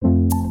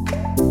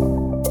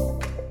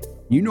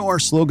You know our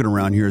slogan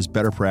around here is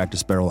better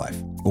practice, better life.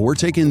 But we're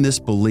taking this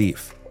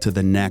belief to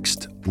the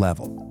next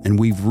level. And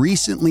we've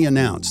recently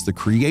announced the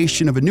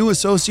creation of a new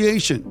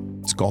association.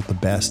 It's called the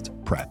Best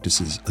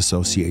Practices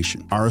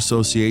Association. Our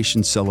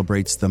association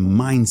celebrates the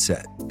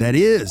mindset that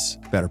is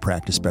better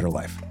practice, better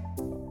life.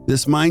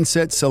 This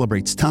mindset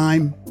celebrates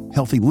time,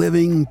 healthy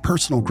living,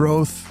 personal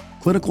growth,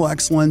 clinical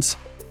excellence,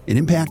 and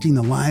impacting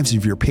the lives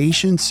of your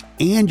patients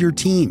and your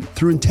team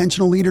through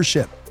intentional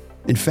leadership.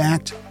 In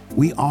fact,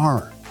 we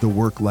are the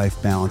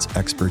work-life balance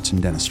experts in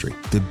dentistry.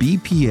 The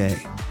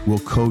BPA will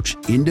coach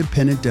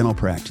independent dental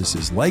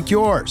practices like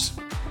yours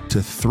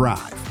to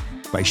thrive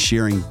by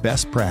sharing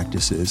best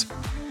practices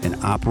and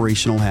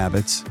operational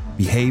habits,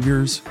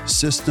 behaviors,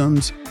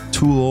 systems,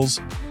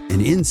 tools,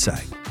 and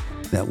insight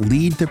that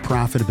lead to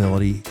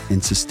profitability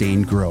and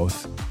sustained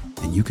growth,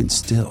 and you can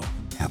still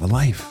have a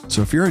life.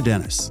 So if you're a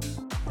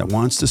dentist that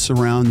wants to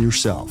surround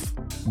yourself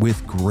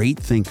with great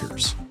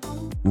thinkers,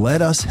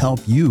 let us help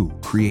you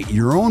create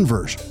your own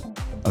version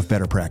of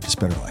better practice,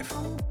 better life.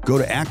 Go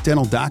to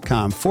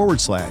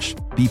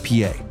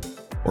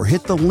actdental.com/BPA or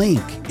hit the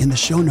link in the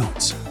show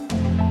notes.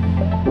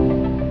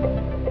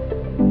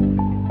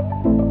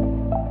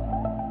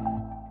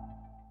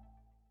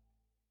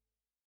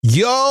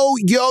 Yo.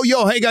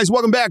 Hey guys,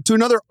 welcome back to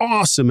another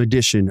awesome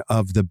edition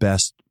of the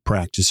Best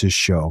Practices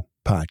Show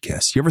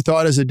podcast. You ever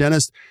thought as a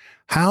dentist,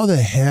 how the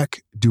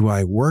heck do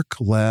I work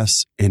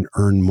less and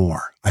earn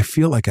more? I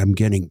feel like I'm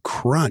getting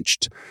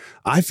crunched.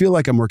 I feel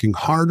like I'm working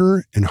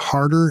harder and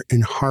harder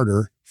and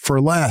harder for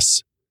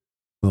less.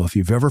 Well, if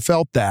you've ever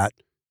felt that,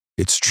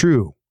 it's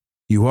true.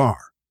 You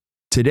are.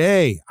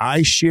 Today,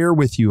 I share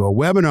with you a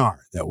webinar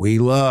that we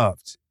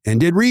loved and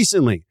did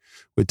recently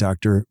with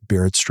Dr.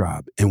 Barrett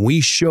Straub. And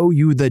we show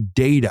you the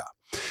data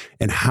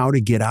and how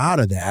to get out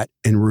of that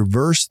and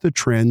reverse the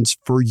trends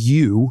for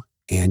you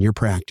and your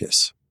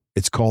practice.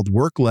 It's called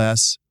Work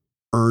Less,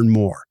 Earn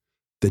More,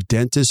 the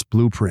dentist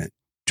blueprint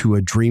to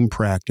a dream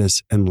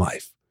practice and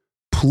life.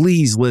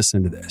 Please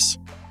listen to this.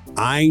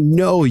 I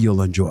know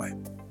you'll enjoy it,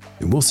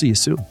 and we'll see you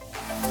soon.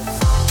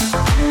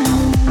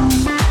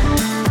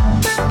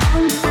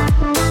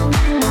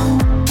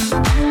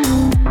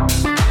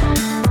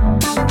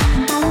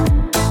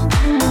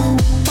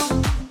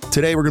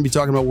 Today, we're going to be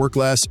talking about Work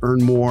Less,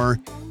 Earn More,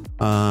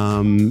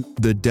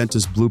 the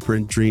dentist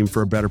blueprint dream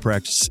for a better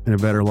practice and a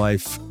better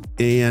life.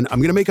 And I'm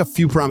going to make a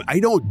few promises.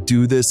 I don't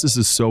do this. This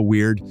is so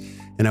weird.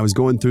 And I was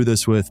going through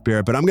this with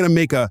Barrett, but I'm going to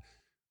make a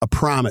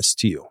promise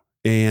to you.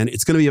 And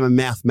it's going to be a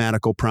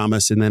mathematical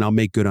promise, and then I'll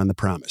make good on the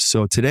promise.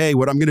 So today,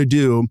 what I'm going to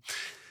do,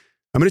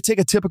 I'm going to take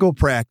a typical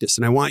practice,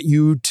 and I want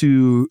you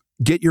to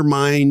get your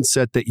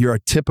mindset that you're a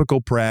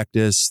typical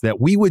practice that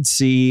we would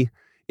see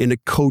in a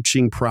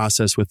coaching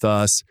process with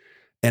us.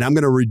 And I'm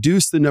going to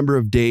reduce the number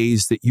of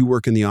days that you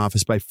work in the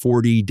office by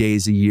 40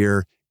 days a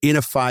year in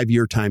a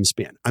 5-year time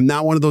span. I'm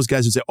not one of those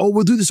guys who say, oh,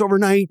 we'll do this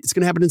overnight. It's going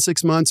to happen in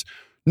 6 months.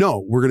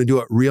 No, we're going to do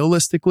it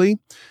realistically.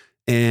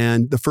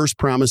 And the first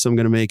promise I'm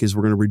going to make is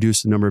we're going to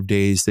reduce the number of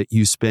days that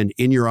you spend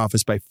in your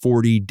office by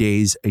 40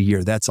 days a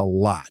year. That's a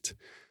lot.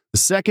 The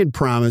second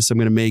promise I'm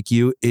going to make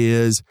you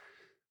is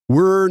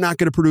we're not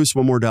going to produce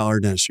one more dollar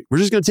in dentistry. We're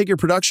just going to take your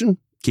production,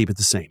 keep it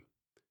the same.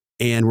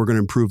 And we're going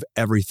to improve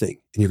everything,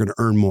 and you're going to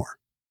earn more.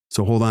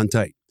 So hold on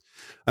tight.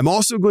 I'm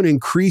also going to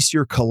increase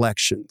your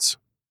collections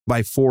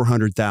by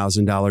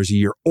 $400,000 a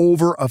year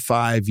over a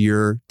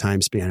 5-year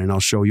time span. And I'll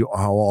show you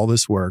how all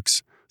this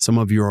works. Some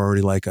of you are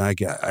already like, I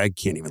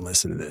can't even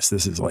listen to this.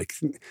 This is like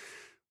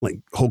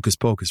hocus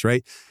pocus,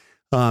 right?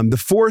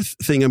 The fourth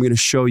thing I'm going to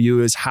show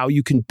you is how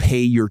you can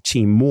pay your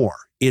team more.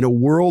 In a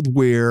world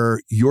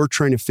where you're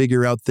trying to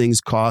figure out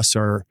things, costs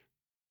are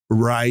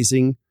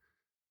rising,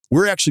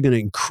 we're actually going to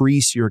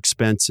increase your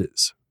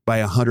expenses by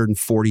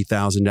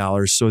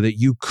 $140,000 so that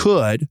you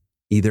could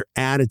either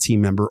add a team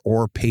member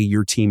or pay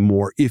your team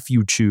more if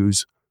you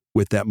choose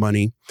with that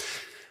money.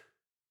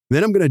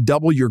 Then I'm going to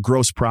double your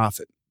gross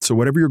profit. So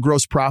whatever your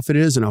gross profit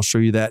is, and I'll show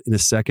you that in a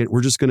second,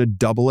 we're just going to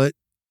double it.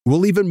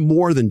 We'll even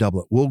more than double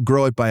it. We'll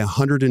grow it by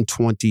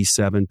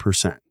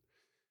 127%.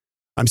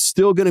 I'm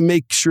still going to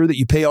make sure that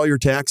you pay all your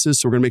taxes.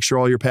 So we're going to make sure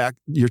all your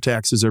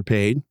taxes are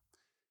paid.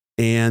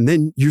 And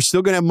then you're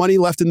still going to have money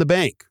left in the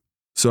bank.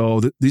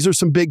 So these are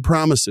some big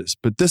promises,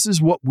 but this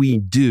is what we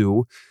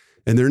do.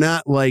 And they're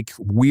not like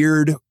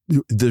weird.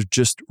 They're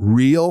just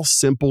real,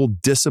 simple,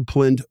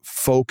 disciplined,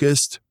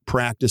 focused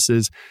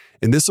practices.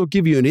 And this will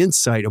give you an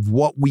insight of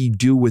what we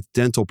do with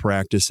dental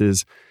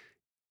practices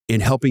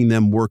in helping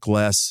them work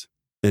less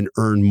and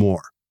earn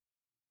more.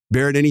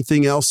 Barrett,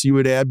 anything else you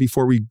would add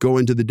before we go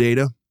into the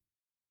data?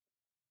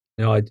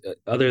 No,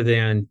 other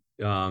than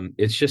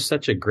it's just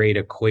such a great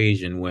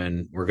equation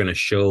when we're going to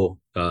show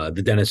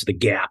the dentist the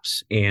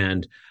gaps.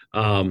 And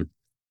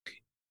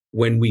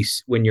when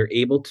you're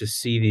able to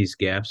see these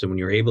gaps and when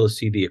you're able to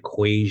see the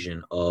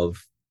equation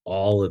of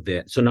all of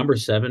that. So number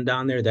 7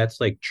 down there,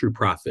 that's like true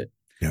profit.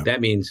 Yeah.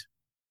 That means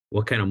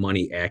what kind of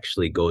money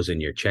actually goes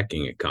in your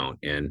checking account.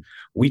 And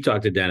we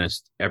talk to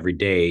dentists every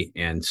day,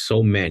 and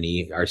so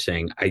many are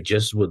saying, I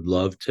just would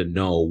love to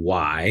know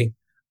why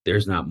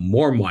there's not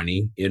more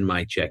money in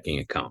my checking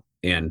account.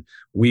 And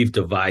we've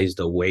devised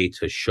a way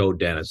to show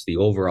dentists the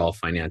overall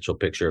financial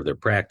picture of their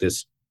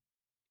practice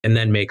and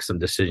then make some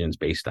decisions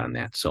based on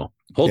that. So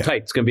hold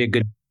tight. It's going to be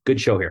a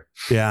good show here.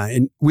 Yeah.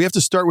 And we have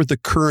to start with the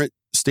current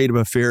state of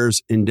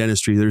affairs in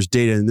dentistry. There's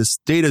data, and this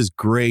data is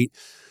great.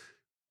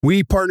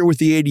 We partner with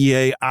the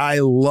ADA. I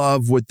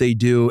love what they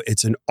do.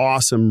 It's an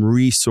awesome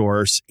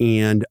resource.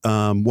 And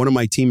one of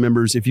my team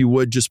members, if you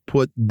would just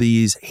put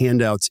these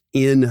handouts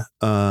in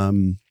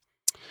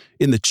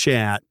the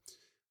chat,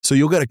 so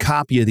you'll get a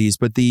copy of these.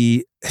 But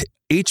the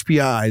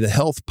HPI, the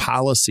Health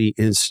Policy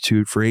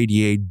Institute for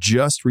ADA,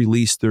 just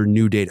released their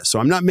new data. So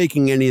I'm not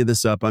making any of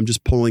this up. I'm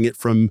just pulling it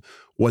from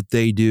what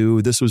they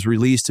do. This was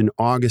released in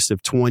August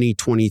of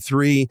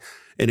 2023,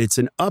 and it's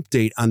an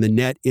update on the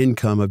net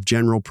income of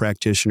general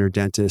practitioner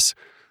dentists.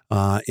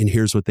 And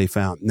here's what they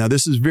found. Now,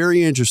 this is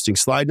very interesting.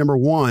 Slide number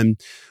 1,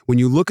 when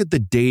you look at the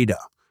data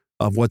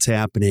of what's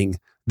happening,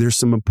 there's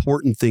some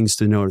important things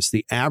to notice.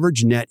 The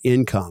average net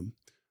income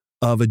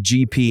of a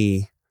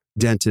GP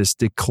dentist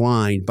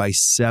declined by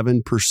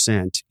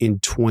 7% in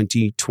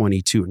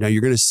 2022. Now,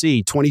 you're going to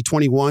see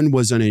 2021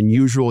 was an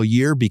unusual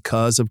year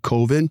because of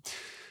COVID.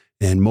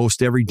 And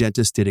most every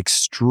dentist did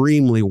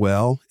extremely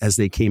well as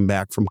they came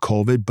back from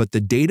COVID, but the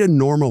data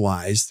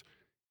normalized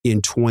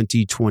in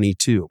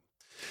 2022.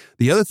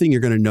 The other thing you're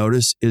going to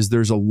notice is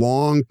there's a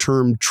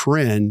long-term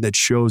trend that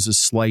shows a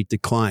slight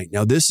decline.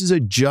 Now, this is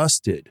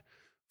adjusted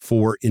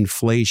for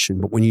inflation,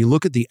 but when you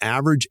look at the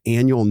average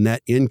annual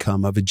net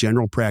income of a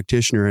general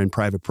practitioner in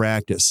private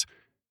practice,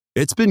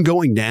 it's been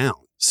going down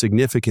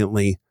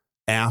significantly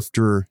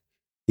after,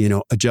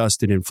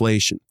 adjusted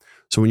inflation.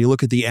 So when you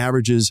look at the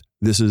averages,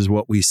 this is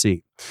what we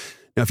see.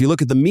 Now, if you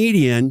look at the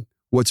median,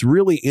 what's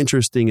really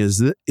interesting is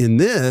that in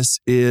this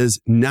is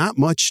not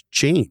much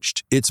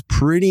changed. It's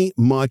pretty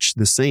much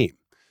the same.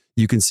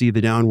 You can see the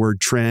downward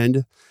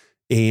trend,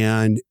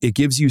 and it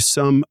gives you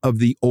some of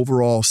the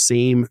overall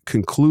same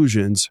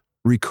conclusions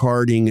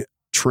regarding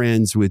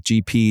trends with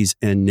GPs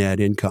and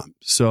net income.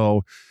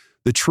 So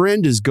the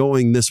trend is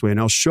going this way, and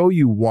I'll show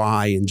you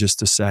why in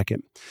just a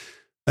second.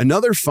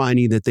 Another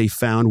finding that they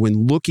found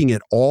when looking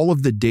at all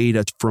of the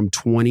data from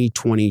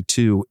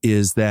 2022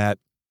 is that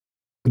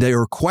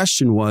their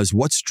question was,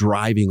 what's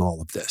driving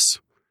all of this?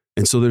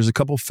 And so there's a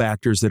couple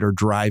factors that are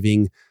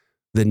driving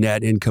the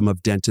net income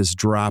of dentists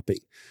dropping.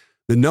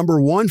 The number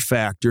one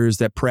factor is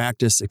that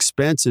practice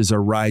expenses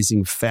are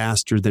rising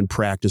faster than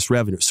practice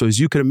revenue. So as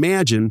you can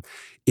imagine,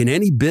 in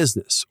any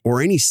business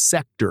or any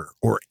sector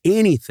or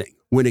anything,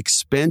 when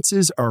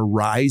expenses are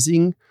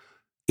rising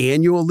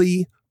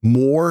annually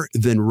more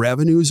than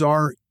revenues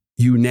are,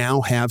 you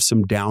now have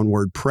some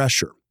downward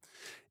pressure.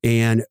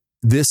 And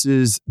this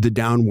is the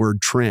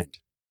downward trend.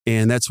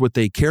 And that's what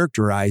they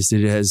characterized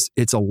it as.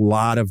 It's a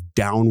lot of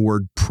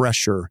downward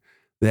pressure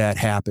that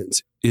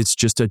happens. It's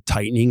just a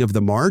tightening of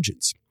the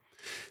margins.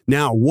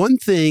 Now, one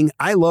thing,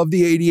 I love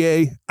the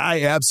ADA.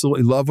 I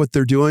absolutely love what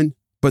they're doing,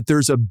 but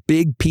there's a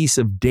big piece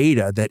of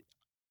data that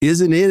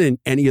isn't in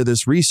any of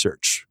this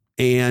research.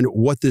 And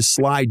what this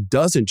slide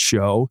doesn't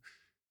show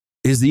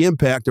is the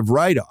impact of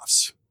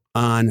write-offs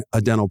on a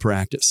dental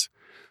practice.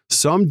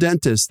 Some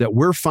dentists that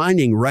we're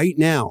finding right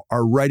now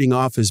are writing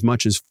off as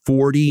much as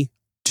 42%.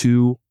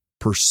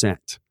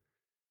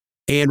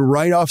 And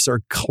write-offs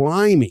are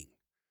climbing.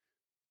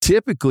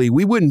 Typically,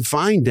 we wouldn't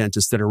find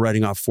dentists that are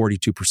writing off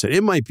 42%.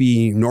 It might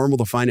be normal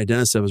to find a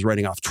dentist that was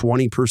writing off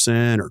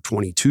 20% or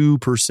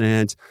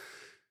 22%.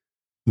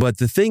 But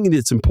the thing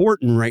that's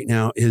important right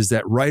now is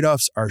that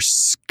write-offs are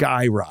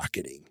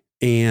skyrocketing,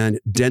 and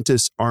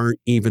dentists aren't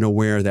even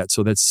aware of that.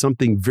 So that's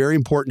something very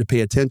important to pay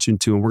attention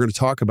to. And we're going to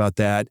talk about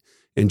that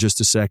in just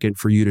a second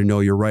for you to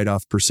know your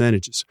write-off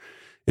percentages.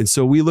 And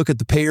so we look at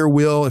the payer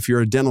wheel. If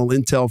you're a dental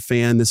intel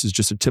fan, this is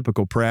just a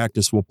typical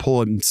practice. We'll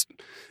pull it.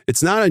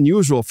 It's not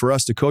unusual for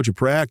us to coach a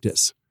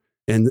practice.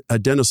 And a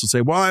dentist will say,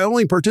 well, I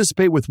only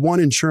participate with one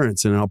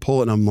insurance. And I'll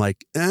pull it and I'm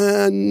like,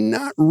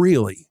 not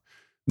really.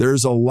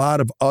 There's a lot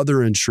of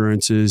other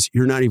insurances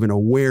you're not even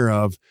aware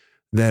of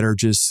that are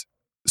just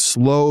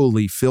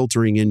slowly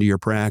filtering into your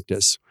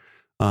practice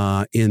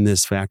in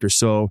this factor.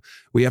 So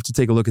we have to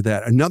take a look at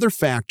that. Another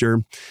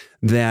factor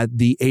that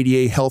the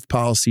ADA Health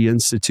Policy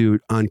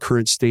Institute on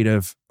current state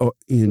of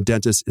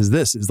dentists is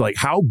this, is like,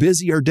 how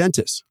busy are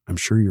dentists? I'm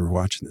sure you're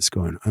watching this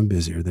going, I'm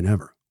busier than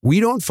ever. We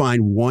don't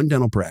find one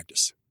dental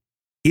practice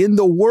in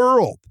the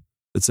world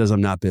that says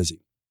I'm not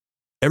busy.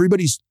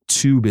 Everybody's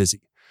too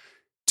busy.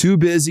 Too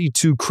busy,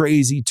 too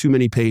crazy, too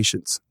many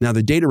patients. Now,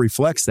 the data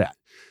reflects that.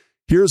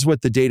 Here's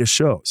what the data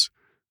shows.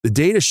 The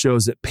data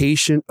shows that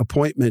patient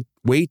appointment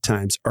wait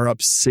times are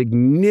up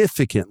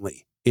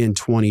significantly in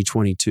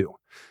 2022.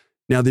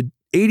 Now, the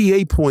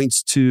ADA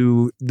points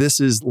to this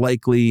is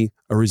likely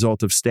a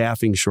result of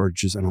staffing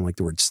shortages. I don't like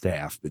the word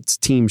staff. It's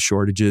team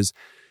shortages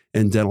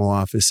in dental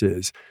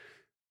offices.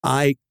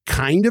 I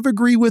kind of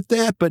agree with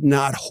that, but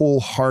not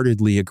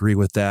wholeheartedly agree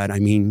with that. I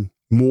mean,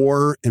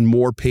 more and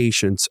more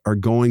patients are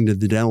going to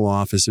the dental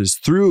offices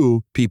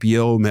through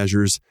PPO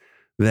measures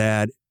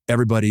that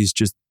everybody's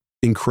just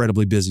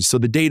incredibly busy. So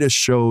the data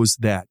shows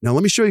that. Now,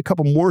 let me show you a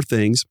couple more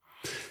things.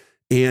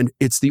 And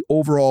it's the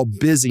overall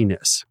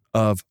busyness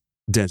of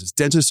dentists.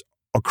 Dentists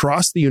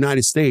across the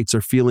United States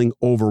are feeling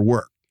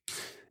overworked.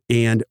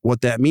 And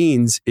what that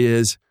means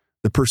is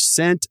the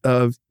percent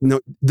of,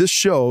 this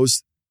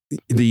shows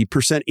the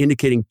percent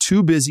indicating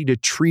too busy to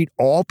treat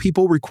all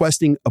people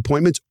requesting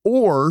appointments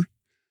or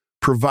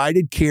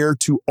provided care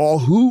to all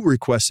who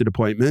requested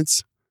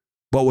appointments,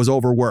 but was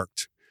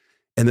overworked.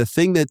 And the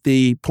thing that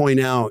they point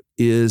out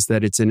is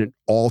that it's in an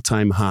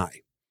all-time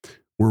high.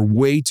 We're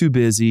way too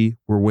busy.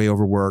 We're way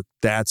overworked.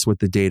 That's what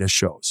the data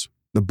shows.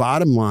 The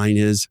bottom line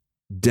is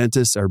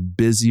dentists are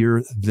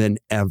busier than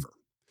ever.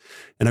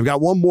 And I've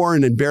got one more,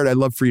 and then Barrett, I'd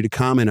love for you to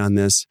comment on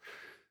this.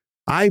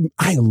 I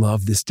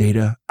love this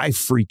data. I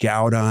freak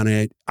out on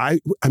it. I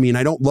mean,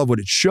 I don't love what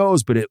it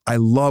shows, but I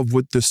love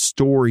what the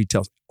story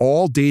tells.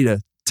 All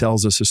data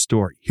tells us a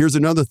story. Here's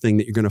another thing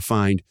that you're going to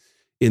find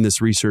in this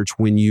research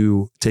when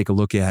you take a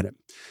look at it.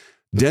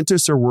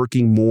 Dentists are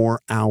working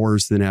more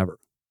hours than ever.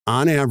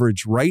 On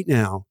average, right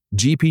now,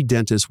 GP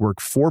dentists work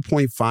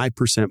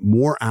 4.5%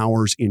 more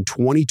hours in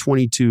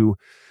 2022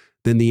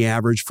 than the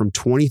average from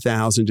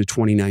 20,000 to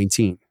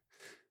 2019.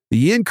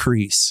 The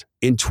increase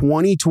in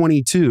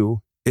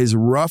 2022 is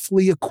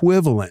roughly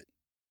equivalent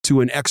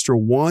to an extra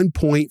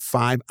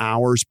 1.5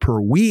 hours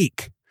per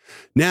week.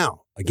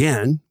 Now,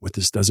 again, what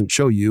this doesn't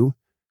show you,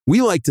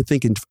 we like to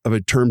think of it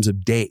in terms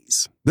of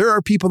days. There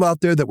are people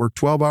out there that work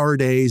 12-hour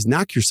days.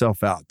 Knock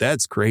yourself out.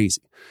 That's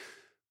crazy.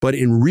 But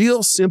in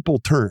real simple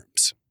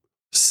terms,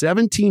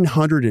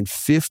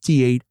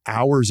 1,758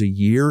 hours a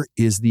year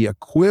is the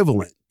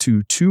equivalent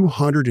to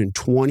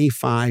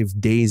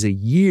 225 days a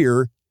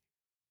year,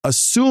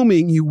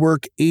 assuming you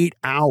work 8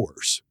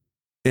 hours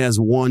as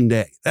one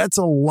day. That's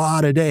a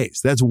lot of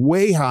days. That's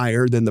way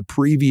higher than the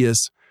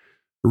previous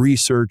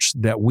research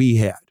that we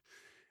had.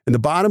 And the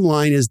bottom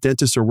line is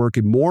dentists are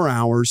working more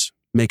hours,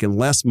 making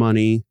less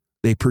money.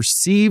 They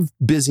perceive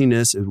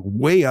busyness as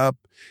way up.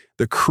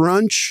 The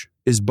crunch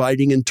is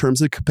biting in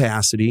terms of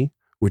capacity,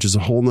 which is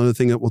a whole nother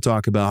thing that we'll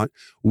talk about.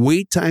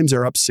 Wait times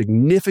are up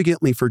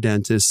significantly for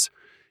dentists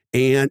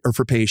or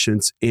for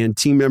patients, and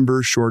team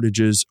member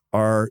shortages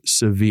are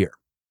severe.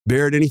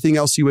 Barrett, anything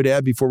else you would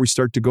add before we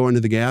start to go into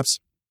the gaps?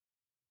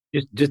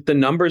 Just the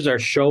numbers are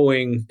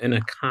showing an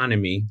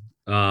economy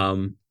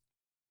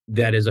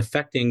that is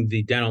affecting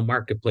the dental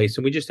marketplace,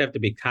 and we just have to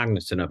be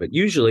cognizant of it.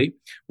 Usually,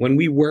 when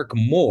we work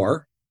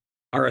more,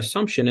 our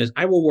assumption is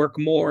I will work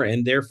more,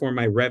 and therefore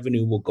my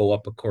revenue will go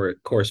up a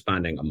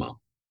corresponding amount.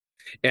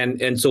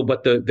 And so,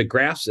 but the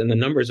graphs and the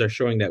numbers are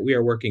showing that we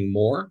are working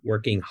more,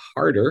 working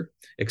harder,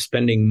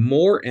 expending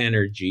more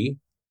energy,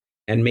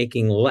 and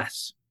making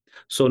less.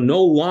 So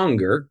no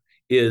longer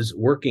is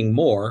working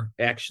more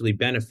actually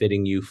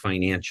benefiting you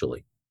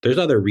financially. There's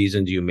other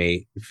reasons you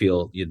may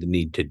feel you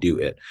need to do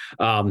it.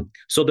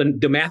 So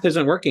the math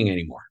isn't working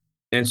anymore.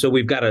 And so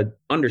we've got to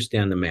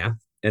understand the math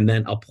and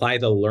then apply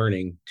the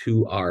learning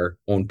to our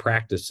own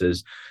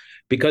practices.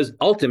 Because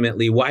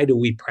ultimately, why do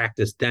we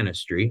practice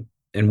dentistry?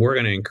 And we're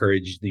going to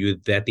encourage you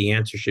that the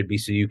answer should be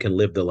so you can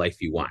live the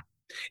life you want.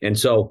 And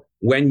so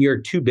when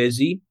you're too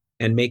busy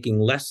and making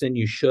less than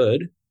you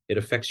should, it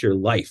affects your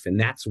life. And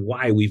that's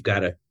why we've got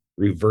to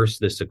reverse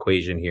this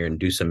equation here and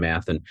do some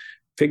math and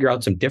figure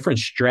out some different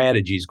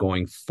strategies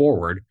going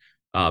forward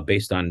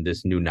based on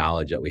this new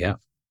knowledge that we have.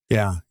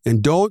 Yeah.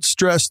 And don't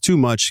stress too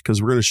much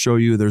because we're going to show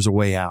you there's a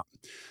way out.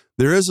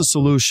 There is a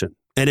solution,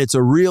 and it's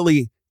a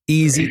really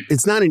easy,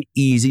 it's not an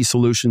easy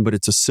solution, but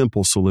it's a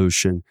simple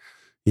solution.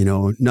 You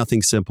know,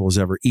 nothing simple is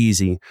ever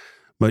easy,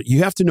 but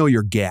you have to know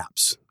your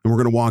gaps, and we're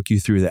going to walk you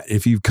through that.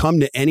 If you've come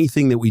to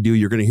anything that we do,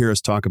 you're going to hear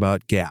us talk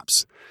about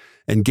gaps.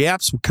 And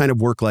gaps kind of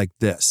work like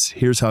this.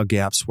 Here's how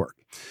gaps work.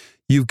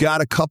 You've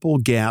got a couple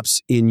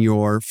gaps in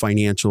your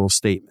financial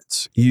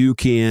statements. You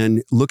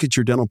can look at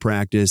your dental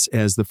practice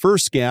as the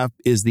first gap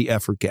is the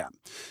effort gap.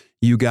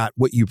 You got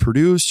what you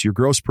produce, your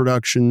gross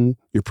production,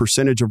 your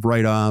percentage of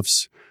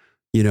write-offs,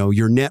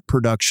 your net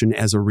production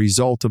as a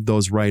result of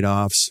those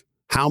write-offs,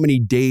 how many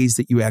days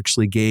that you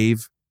actually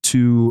gave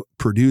to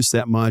produce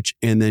that much,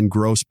 and then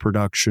gross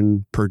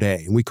production per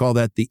day. And we call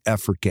that the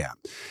effort gap.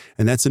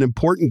 And that's an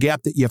important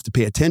gap that you have to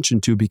pay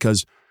attention to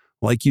because,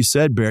 like you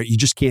said, Barrett, you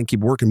just can't keep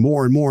working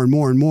more and more and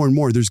more and more and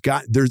more.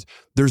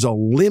 There's a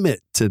limit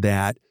to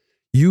that.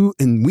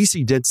 And we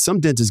see some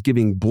dentists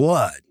giving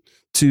blood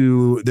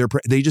to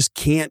they just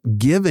can't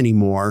give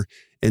anymore.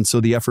 And so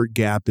the effort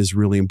gap is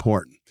really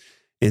important.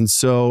 And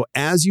so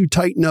as you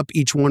tighten up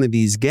each one of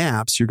these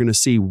gaps, you're going to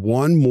see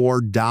one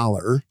more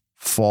dollar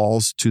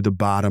falls to the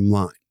bottom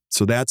line.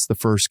 So that's the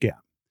first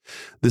gap.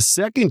 The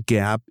second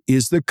gap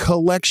is the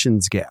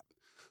collections gap.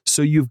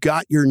 So you've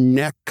got your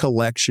net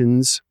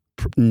collections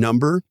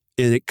number,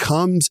 and it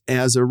comes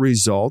as a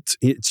result,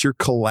 it's your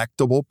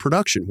collectible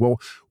production. Well,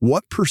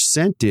 what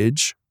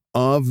percentage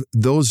of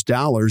those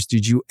dollars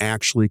did you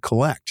actually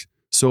collect?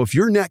 So if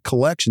your net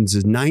collections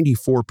is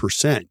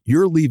 94%,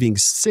 you're leaving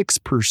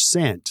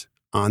 6%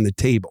 on the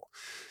table.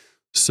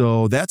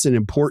 So that's an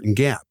important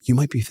gap. You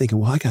might be thinking,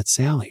 well, I got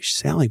Sally.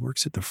 Sally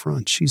works at the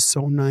front. She's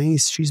so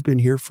nice. She's been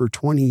here for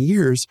 20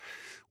 years.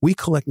 We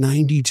collect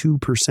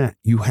 92%.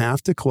 You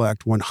have to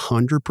collect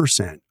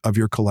 100% of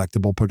your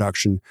collectible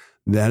production.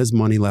 That is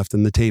money left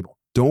on the table.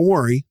 Don't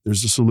worry,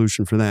 there's a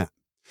solution for that.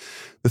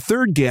 The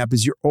third gap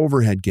is your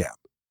overhead gap.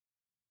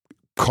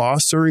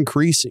 Costs are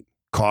increasing.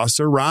 Costs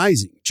are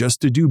rising just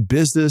to do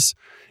business,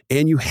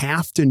 and you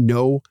have to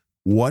know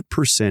what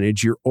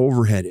percentage your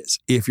overhead is.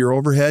 If your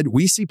overhead,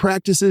 we see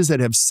practices that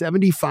have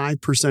 75%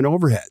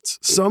 overheads,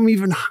 some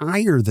even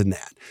higher than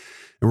that.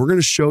 And we're going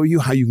to show you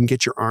how you can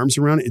get your arms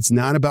around it. It's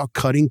not about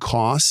cutting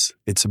costs.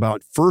 It's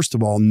about, first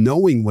of all,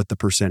 knowing what the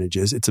percentage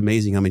is. It's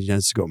amazing how many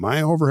dentists go,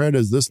 my overhead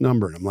is this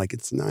number. And I'm like,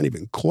 it's not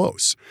even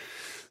close.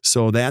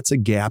 So that's a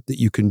gap that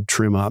you can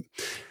trim up.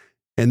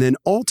 And then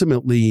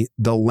ultimately,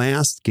 the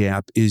last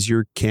gap is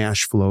your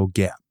cash flow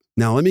gap.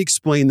 Now, let me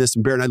explain this.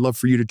 And Barrett, I'd love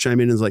for you to chime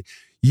in. It's like,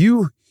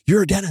 you're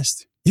a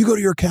dentist. You go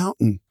to your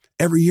accountant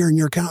every year and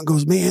your accountant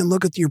goes, man,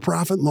 look at your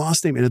profit and loss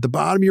statement. At the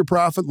bottom of your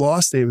profit and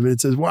loss statement,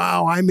 it says,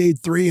 wow, I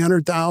made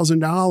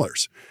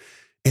 $300,000.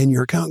 And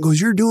your accountant goes,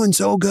 you're doing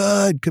so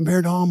good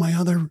compared to all my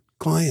other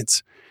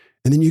clients.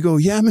 And then you go,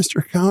 yeah,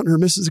 Mr. Accountant or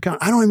Mrs.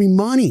 Accountant, I don't have any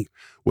money.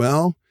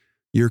 Well,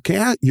 your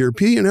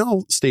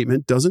P&L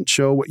statement doesn't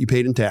show what you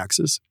paid in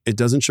taxes. It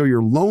doesn't show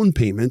your loan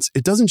payments.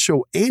 It doesn't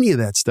show any of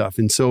that stuff.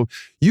 And so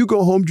you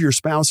go home to your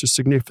spouse or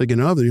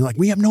significant other, and you're like,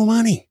 we have no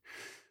money.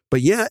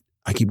 But yet,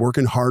 I keep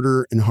working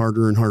harder and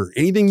harder and harder.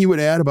 Anything you would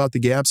add about the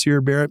gaps here,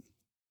 Barrett?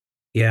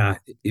 Yeah.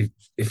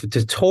 If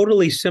to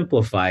totally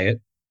simplify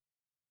it,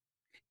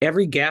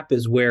 every gap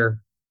is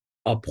where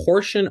a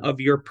portion of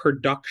your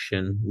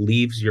production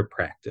leaves your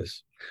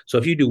practice. So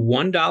if you do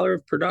 $1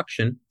 of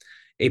production,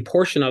 a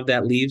portion of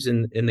that leaves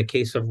in the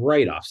case of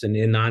write-offs.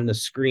 And on the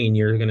screen,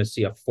 you're going to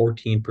see a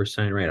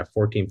 14% write-off,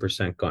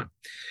 14% gone.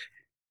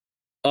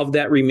 Of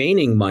that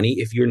remaining money,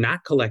 if you're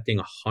not collecting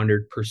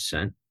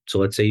 100%, so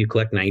let's say you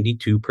collect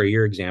 92 per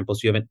your example,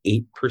 so you have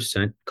an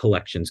 8%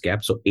 collections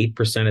gap. So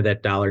 8% of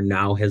that dollar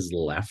now has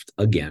left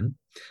again.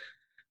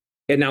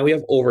 And now we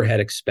have overhead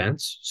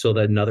expense. So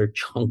that another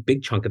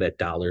big chunk of that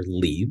dollar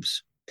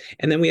leaves.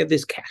 And then we have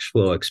this cash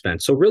flow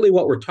expense. So really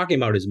what we're talking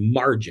about is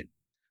margin,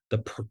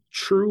 the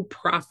true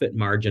profit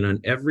margin on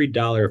every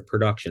dollar of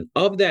production.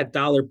 Of that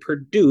dollar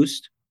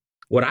produced,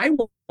 what I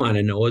want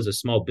to know as a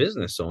small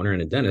business owner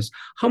and a dentist,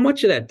 how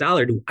much of that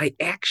dollar do I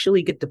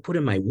actually get to put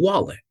in my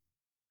wallet?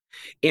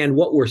 And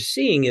what we're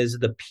seeing is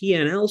the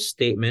P&L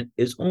statement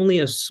is only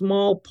a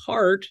small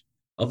part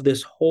of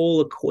this whole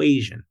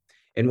equation.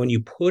 And when you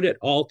put it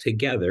all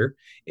together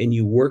and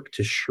you work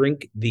to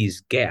shrink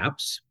these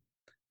gaps,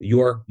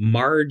 your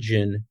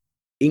margin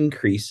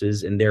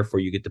increases and therefore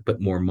you get to put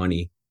more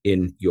money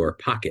in your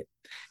pocket.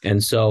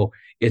 And so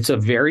it's a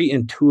very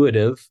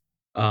intuitive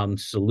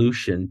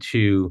solution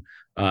to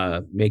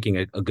making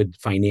a good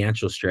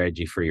financial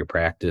strategy for your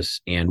practice.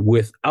 And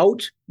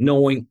without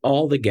knowing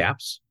all the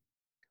gaps,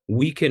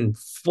 we can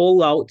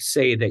full out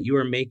say that you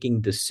are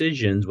making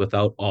decisions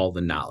without all the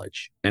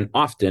knowledge. And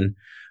often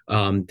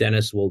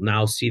dentists will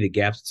now see the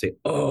gaps and say,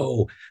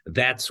 oh,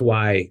 that's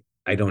why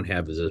I don't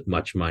have as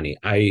much money.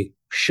 I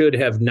should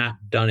have not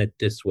done it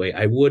this way.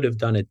 I would have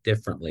done it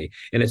differently.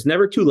 And it's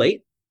never too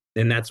late.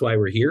 And that's why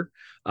we're here.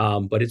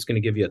 But it's going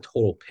to give you a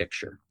total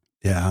picture.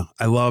 Yeah,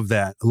 I love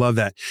that. I love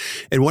that.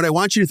 And what I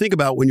want you to think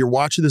about when you're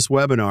watching this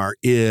webinar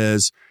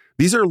is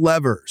these are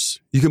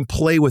levers. You can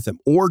play with them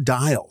or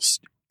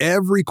dials.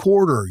 Every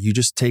quarter, you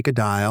just take a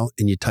dial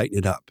and you tighten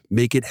it up,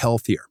 make it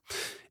healthier.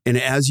 And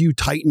as you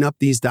tighten up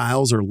these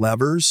dials or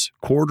levers,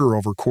 quarter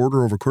over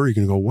quarter over quarter,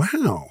 you're going to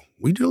go, wow,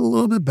 we did a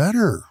little bit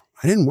better.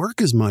 I didn't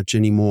work as much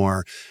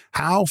anymore.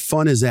 How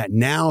fun is that?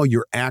 Now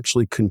you're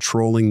actually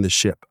controlling the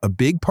ship. A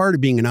big part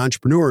of being an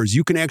entrepreneur is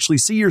you can actually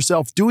see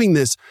yourself doing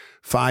this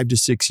 5 to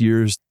 6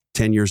 years,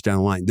 10 years down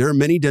the line. There are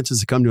many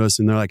dentists that come to us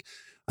and they're like,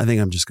 I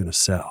think I'm just going to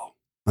sell.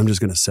 I'm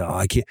just going to sell.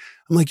 I can't.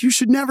 I'm like, you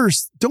should never,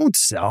 don't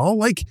sell.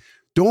 Like,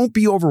 don't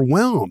be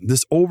overwhelmed.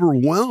 This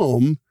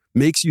overwhelm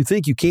makes you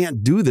think you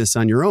can't do this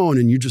on your own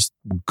and you just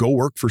go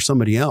work for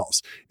somebody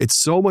else. It's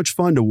so much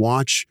fun to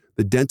watch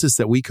the dentists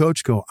that we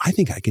coach go, I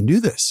think I can do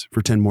this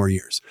for 10 more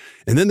years.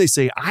 And then they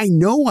say, I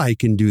know I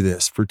can do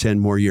this for 10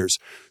 more years.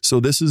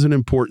 So this is an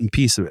important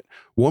piece of it.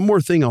 One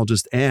more thing I'll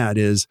just add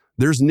is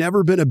there's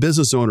never been a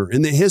business owner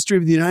in the history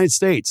of the United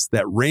States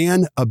that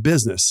ran a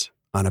business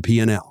on a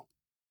P&L.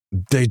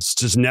 It's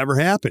just never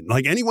happened.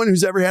 Like anyone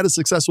who's ever had a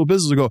successful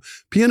business will go,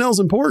 P&L is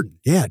important.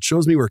 Yeah, it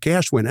shows me where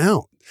cash went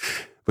out.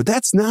 But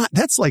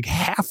that's like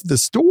half the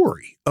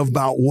story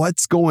about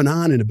what's going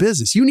on in a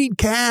business. You need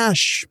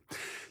cash.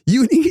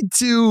 You need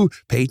to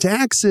pay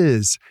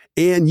taxes.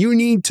 And you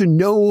need to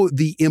know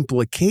the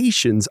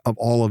implications of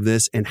all of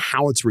this and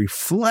how it's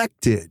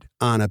reflected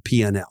on a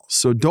P&L.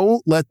 So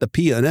don't let the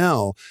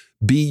P&L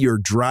be your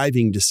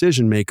driving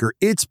decision maker.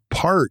 It's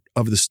part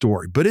of the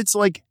story, but it's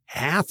like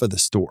half of the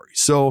story.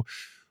 So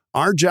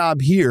our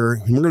job here,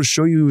 and we're going to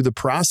show you the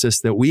process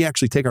that we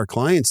actually take our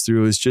clients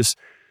through, is just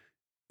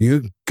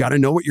you got to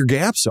know what your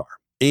gaps are.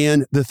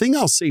 And the thing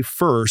I'll say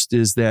first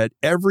is that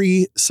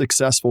every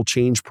successful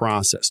change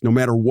process, no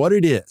matter what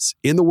it is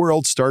in the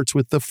world, starts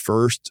with the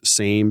first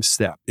same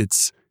step.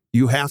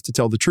 You have to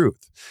tell the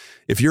truth.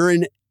 If you're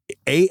in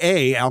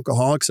AA,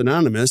 Alcoholics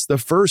Anonymous, the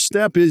first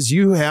step is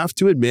you have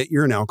to admit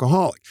you're an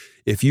alcoholic.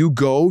 If you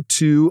go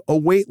to a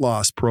weight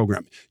loss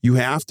program, you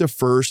have to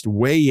first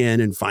weigh in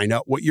and find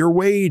out what your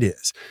weight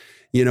is.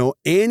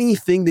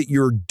 Anything that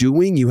you're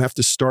doing, you have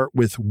to start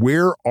with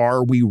where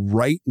are we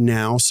right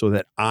now so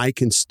that I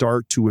can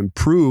start to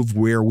improve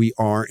where we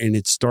are. And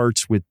it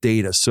starts with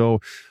data.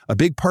 So a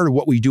big part of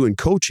what we do in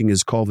coaching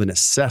is called an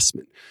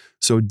assessment.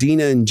 So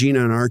Dina and Gina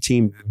on our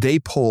team, they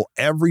pull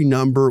every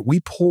number. We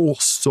pull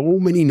so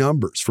many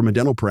numbers from a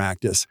dental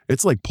practice.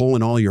 It's like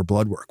pulling all your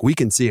blood work. We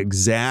can see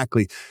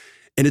exactly.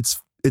 And it's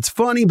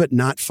funny, but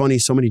not funny.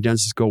 So many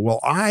dentists go, well,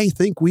 I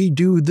think we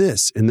do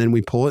this. And then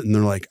we pull it and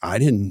they're like, I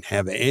didn't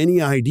have any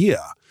idea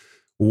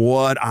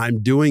what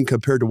I'm doing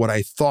compared to what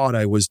I thought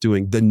I was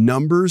doing. The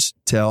numbers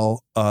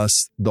tell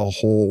us the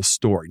whole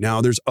story.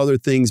 Now, there's other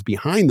things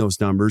behind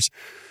those numbers,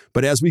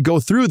 but as we go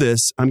through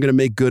this, I'm going to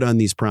make good on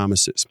these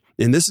promises.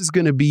 And this is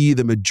going to be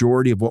the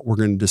majority of what we're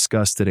going to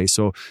discuss today.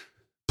 So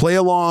play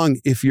along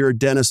if you're a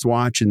dentist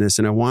watching this,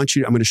 and I'm going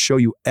to show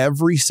you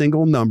every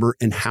single number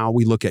and how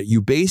we look at it.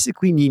 You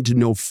basically need to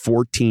know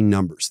 14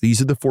 numbers.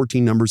 These are the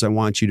 14 numbers I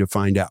want you to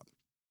find out.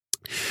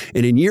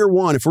 And in year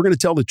one, if we're going to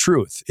tell the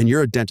truth and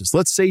you're a dentist,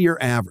 let's say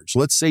you're average,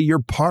 let's say you're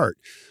part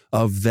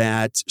of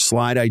that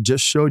slide I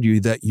just showed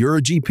you that you're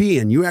a GP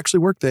and you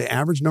actually work the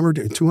average number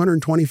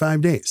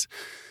 225 days.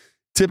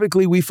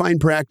 Typically, we find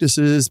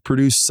practices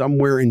produced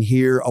somewhere in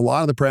here. A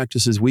lot of the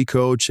practices we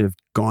coach have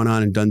gone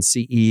on and done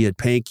CE at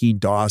Pankey,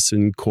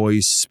 Dawson,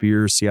 Coyce,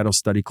 Spear, Seattle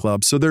Study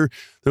Club. So they're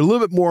a little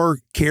bit more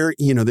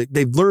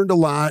they've learned a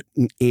lot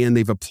and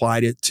they've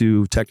applied it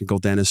to technical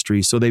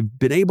dentistry. So they've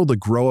been able to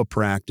grow a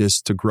practice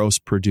to gross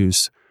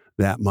produce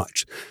that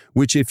much,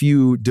 which if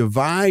you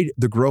divide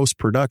the gross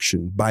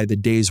production by the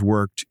days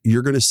worked,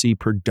 you're going to see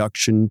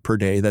production per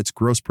day. That's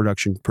gross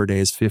production per day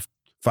is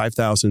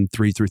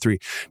 5,333.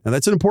 Now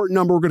that's an important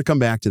number. We're going to come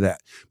back to that,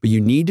 but you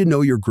need to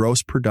know your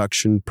gross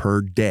production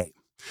per day.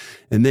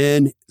 And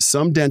then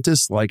some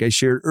dentists, like I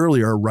shared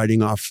earlier, are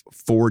writing off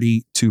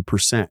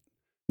 42%.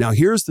 Now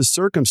here's the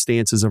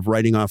circumstances of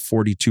writing off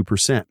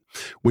 42%.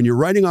 When you're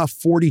writing off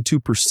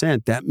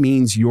 42%, that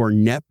means your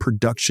net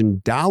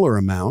production dollar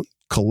amount,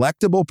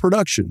 collectible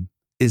production,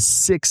 is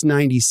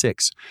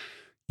 $696.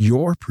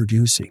 You're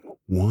producing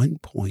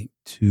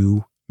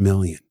 $1.2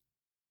 million.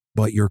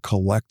 But your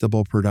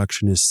collectible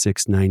production is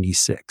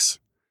 $696.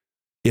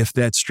 If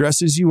that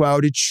stresses you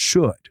out, it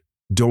should.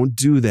 Don't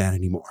do that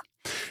anymore.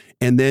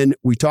 And then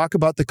we talk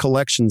about the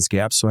collections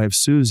gap. So I have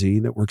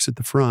Susie that works at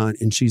the front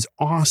and she's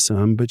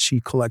awesome, but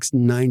she collects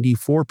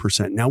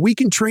 94%. Now we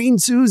can train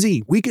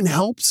Susie. We can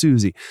help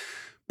Susie.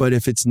 But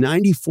if it's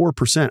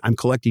 94%, I'm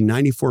collecting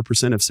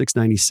 94% of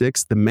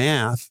 696. The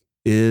math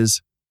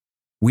is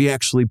we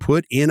actually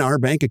put in our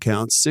bank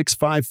account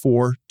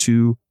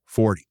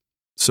 654,240.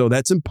 So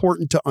that's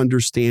important to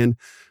understand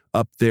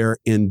up there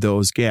in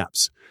those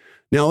gaps.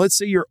 Now, let's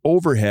say your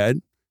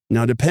overhead.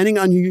 Now, depending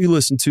on who you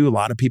listen to, a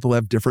lot of people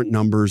have different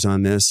numbers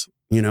on this.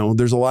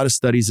 There's a lot of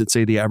studies that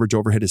say the average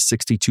overhead is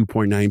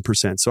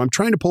 62.9%. So I'm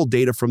trying to pull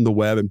data from the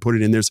web and put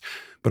it in there.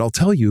 But I'll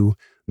tell you,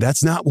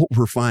 that's not what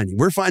we're finding.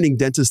 We're finding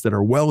dentists that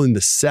are well in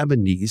the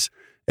 70s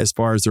as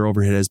far as their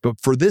overhead is.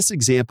 But for this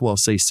example, I'll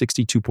say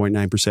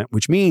 62.9%,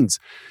 which means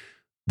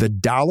the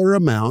dollar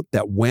amount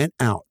that went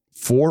out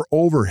for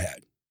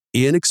overhead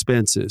in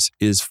expenses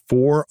is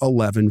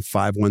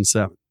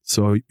 $411,517.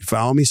 So you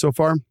follow me so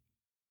far?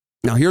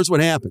 Now here's what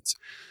happens.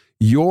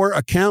 Your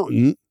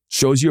accountant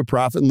shows you a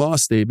profit and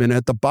loss statement.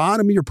 At the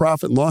bottom of your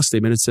profit and loss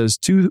statement, it says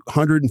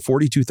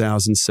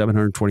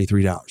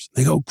 $242,723.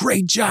 They go,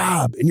 great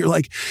job. And you're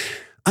like,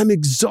 I'm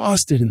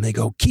exhausted. And they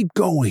go, keep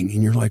going.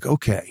 And you're like,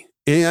 okay.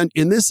 And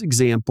in this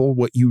example,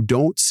 what you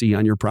don't see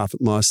on your profit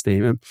and loss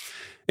statement,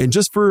 and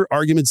just for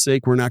argument's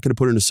sake, we're not going to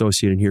put an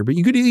associate in here, but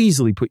you could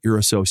easily put your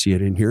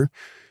associate in here.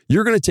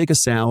 You're going to take a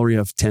salary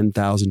of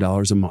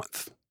 $10,000 a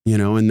month,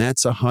 and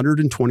that's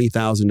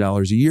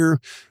 $120,000 a year,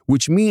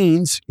 which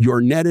means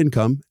your net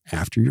income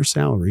after your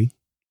salary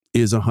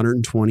is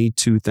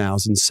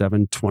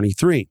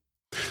 $122,723.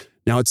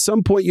 Now, at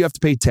some point, you have to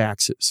pay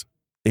taxes.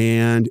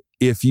 And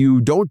if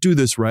you don't do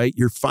this right,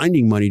 you're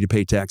finding money to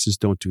pay taxes.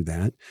 Don't do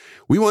that.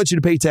 We want you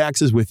to pay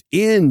taxes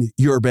within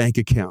your bank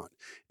account.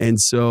 And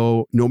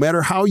so no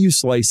matter how you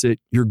slice it,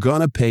 you're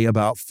going to pay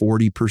about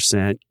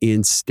 40%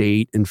 in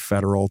state and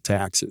federal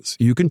taxes.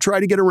 You can try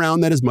to get around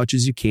that as much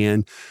as you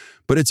can,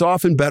 but it's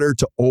often better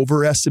to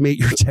overestimate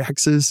your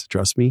taxes.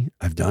 Trust me,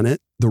 I've done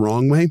it the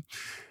wrong way.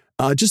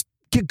 Just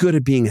get good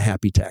at being a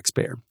happy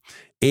taxpayer.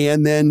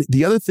 And then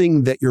the other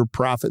thing that your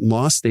profit and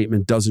loss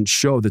statement doesn't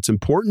show that's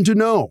important to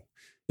know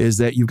is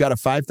that you've got a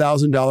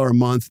 $5,000 a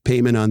month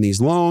payment on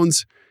these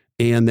loans,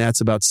 and that's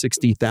about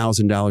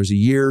 $60,000 a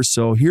year.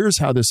 So here's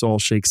how this all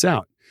shakes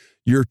out.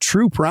 Your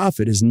true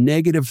profit is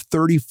negative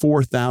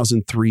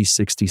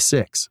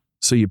 $34,366.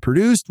 So you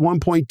produced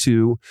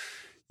 1.2,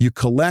 You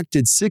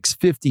collected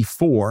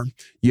 $654.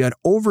 You had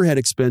overhead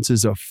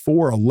expenses of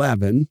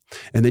 $411,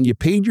 and then you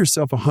paid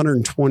yourself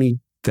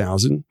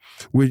 $120,000.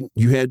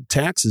 You had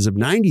taxes of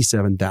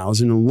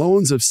 $97,000 and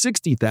loans of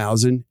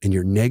 $60,000, and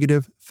you're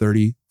negative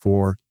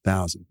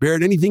 $34,000.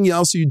 Barrett, anything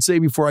else you'd say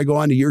before I go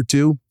on to year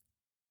 2?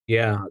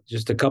 Yeah,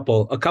 just a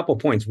couple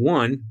points.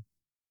 One,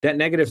 that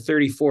negative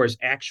 34 is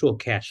actual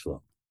cash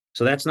flow.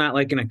 So that's not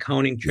like an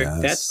accounting trick.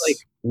 Yes. That's like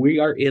we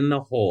are in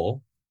the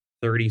hole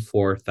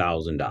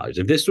 $34,000.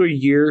 If this were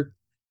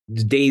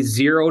day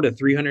 0 to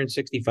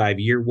 365,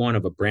 year 1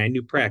 of a brand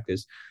new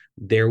practice,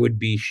 there would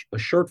be a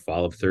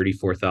shortfall of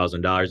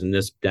 $34,000. And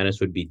this dentist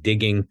would be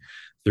digging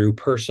through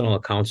personal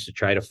accounts to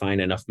try to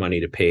find enough money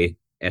to pay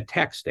at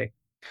tax day.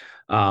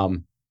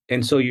 And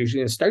so you're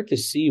going to start to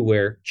see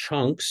where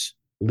chunks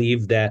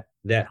leave that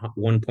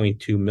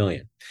 1.2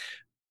 million.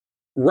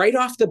 Right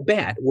off the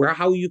bat,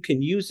 how you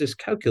can use this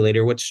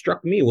calculator, what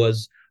struck me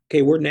was,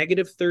 okay, we're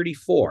negative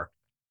 34.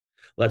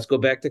 Let's go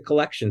back to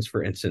collections,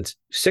 for instance.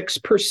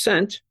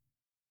 6%,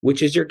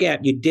 which is your gap.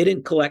 You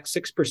didn't collect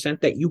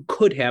 6% that you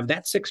could have.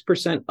 That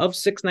 6% of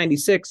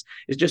 696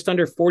 is just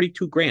under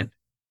 42 grand.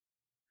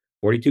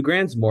 42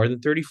 grand is more than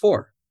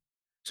 34.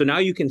 So now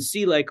you can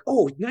see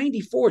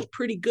 94 is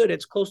pretty good.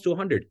 It's close to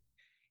 100.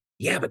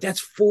 Yeah, but that's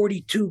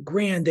 42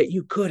 grand that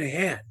you could have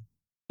had.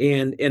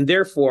 And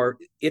therefore,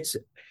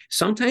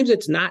 sometimes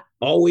it's not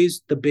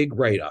always the big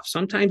write-off.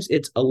 Sometimes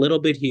it's a little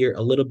bit here,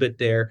 a little bit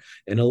there,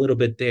 and a little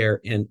bit there.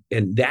 And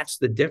that's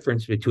the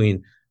difference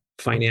between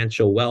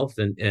financial wealth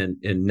and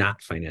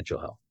not financial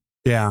health.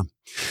 Yeah.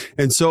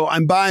 And so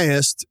I'm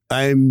biased.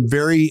 I'm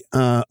very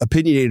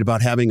opinionated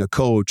about having a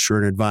coach or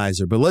an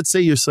advisor. But let's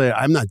say you say,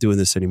 I'm not doing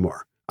this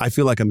anymore. I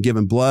feel like I'm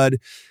giving blood.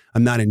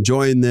 I'm not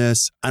enjoying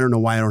this. I don't know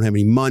why I don't have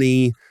any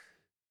money.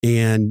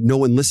 And no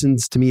one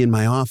listens to me in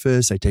my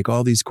office. I take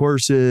all these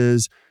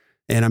courses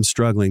and I'm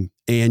struggling.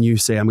 And you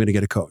say, I'm going to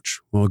get a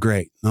coach. Well,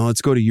 great. Now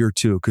let's go to year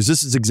 2, because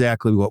this is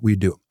exactly what we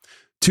do.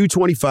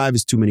 225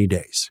 is too many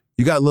days.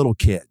 You got little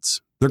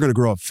kids. They're going to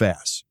grow up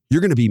fast.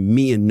 You're going to be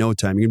me in no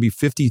time. You're going to be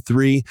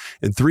 53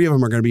 and 3 of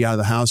them are going to be out of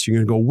the house. You're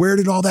going to go, where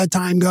did all that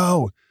time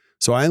go?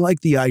 So I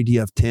like the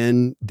idea of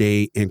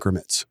 10-day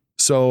increments.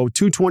 So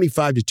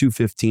 225 to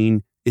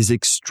 215 is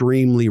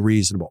extremely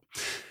reasonable.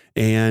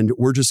 And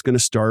we're just going to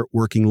start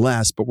working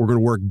less, but we're going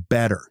to work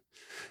better.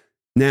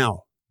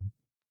 Now,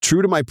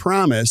 true to my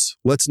promise,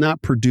 let's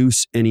not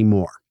produce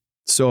anymore.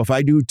 So if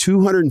I do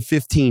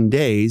 215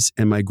 days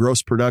and my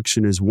gross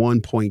production is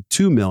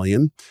 1.2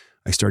 million,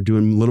 I start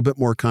doing a little bit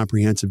more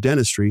comprehensive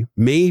dentistry,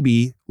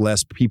 maybe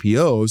less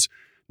PPOs.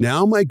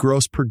 Now my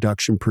gross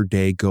production per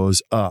day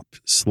goes up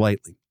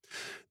slightly.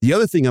 The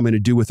other thing I'm going to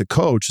do with a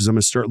coach is I'm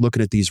going to start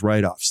looking at these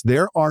write-offs.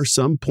 There are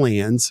some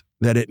plans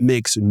that it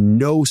makes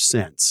no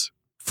sense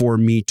for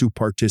me to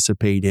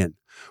participate in.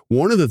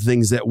 One of the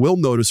things that we'll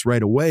notice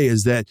right away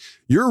is that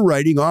you're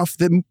writing off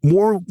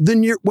more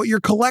than what you're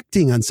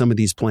collecting on some of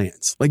these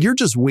plans. Like you're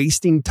just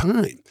wasting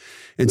time.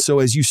 And so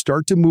as you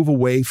start to move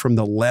away from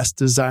the less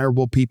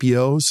desirable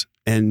PPOs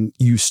and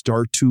you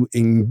start to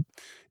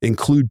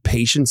include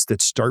patients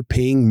that start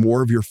paying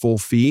more of your full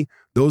fee,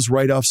 those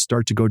write-offs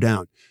start to go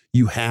down.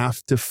 You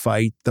have to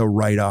fight the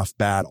write-off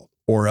battle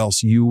or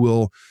else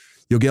you'll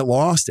get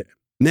lost in it.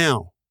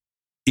 Now,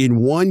 in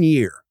 1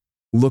 year,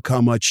 look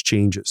how much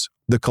changes.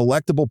 The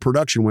collectible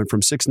production went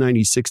from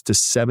 696 to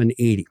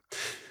 780.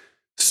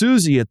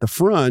 Susie at the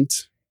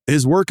front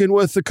is working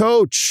with the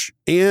coach,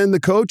 and the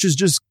coach is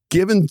just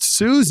giving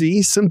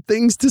Susie some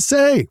things to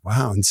say.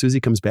 Wow. And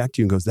Susie comes back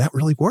to you and goes, that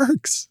really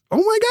works.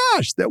 Oh my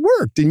gosh, that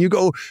worked. And you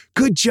go,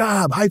 good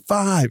job, high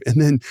five. And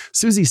then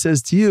Susie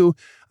says to you,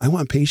 I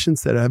want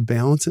patients that have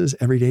balances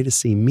every day to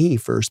see me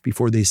first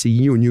before they see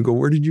you. And you go,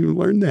 where did you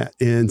learn that?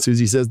 And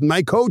Susie says,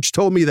 my coach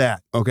told me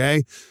that.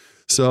 Okay.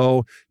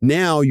 So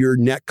now your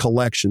net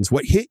collections,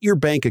 what hit your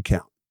bank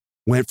account,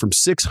 went from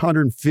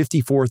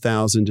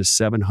 $654,000 to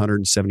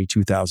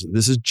 $772,000.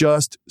 This is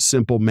just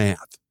simple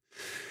math.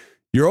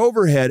 Your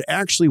overhead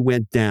actually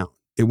went down.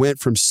 It went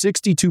from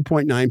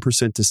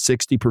 62.9% to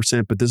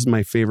 60%, but this is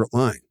my favorite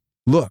line.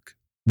 Look,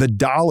 the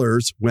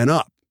dollars went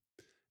up.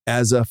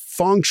 As a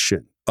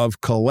function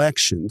of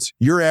collections,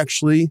 you're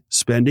actually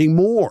spending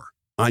more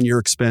on your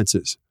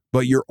expenses,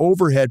 but your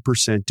overhead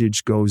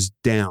percentage goes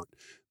down.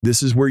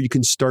 This is where you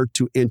can start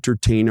to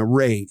entertain a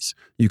raise.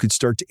 You could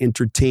start to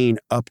entertain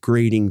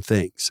upgrading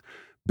things,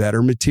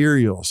 better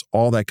materials,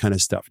 all that kind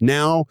of stuff.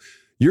 Now,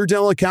 your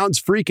dental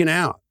accountant's freaking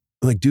out.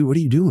 Like, dude, what are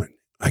you doing?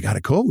 I got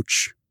a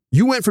coach.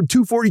 You went from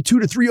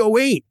 242 to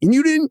 308 and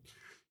you didn't.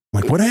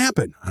 I'm like, what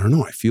happened? I don't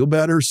know. I feel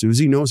better.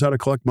 Susie knows how to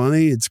collect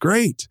money. It's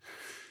great.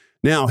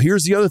 Now,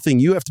 here's the other thing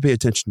you have to pay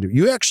attention to.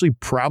 You actually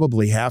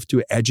probably have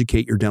to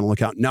educate your dental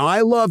accountant. Now, I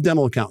love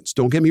dental accountants.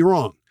 Don't get me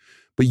wrong,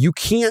 but you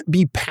can't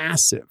be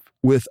passive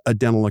with a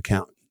dental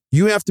accountant.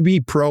 You have to be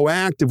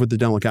proactive with the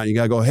dental accountant. You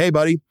got to go, hey,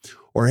 buddy,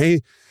 or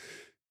hey,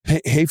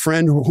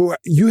 friend,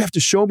 you have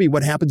to show me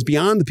what happens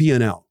beyond the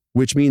P&L,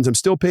 which means I'm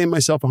still paying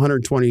myself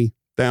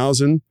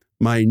 $120,000.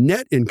 My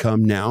net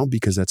income now,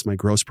 because that's my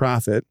gross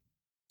profit,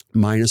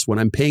 minus what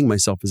I'm paying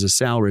myself as a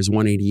salary is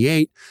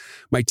 188.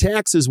 My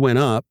taxes went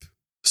up.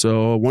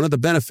 So one of the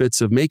benefits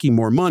of making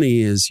more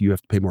money is you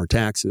have to pay more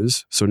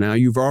taxes. So now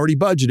you've already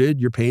budgeted,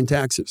 you're paying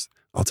taxes.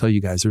 I'll tell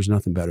you guys, there's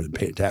nothing better than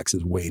paying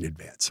taxes way in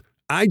advance.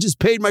 I just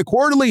paid my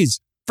quarterlies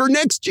for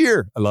next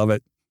year. I love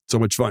it. So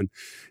much fun.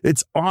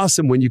 It's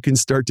awesome when you can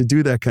start to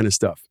do that kind of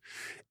stuff.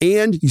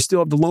 And you still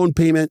have the loan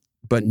payment,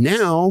 but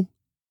now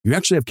you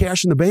actually have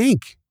cash in the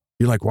bank.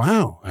 You're like,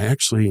 wow, I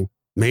actually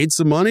made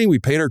some money. We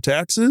paid our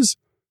taxes.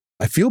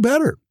 I feel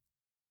better.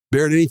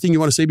 Barrett, anything you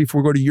want to say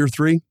before we go to year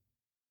 3?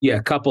 Yeah,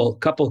 a couple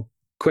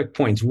quick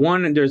points.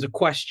 One, and there's a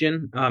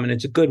question, and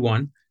it's a good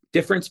one.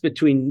 Difference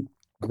between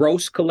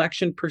gross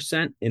collection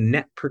percent and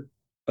net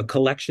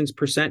collections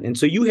percent. And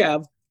so you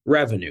have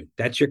revenue.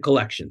 That's your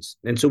collections.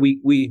 And so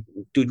we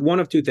do one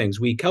of two things.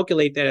 We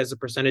calculate that as a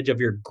percentage of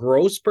your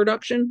gross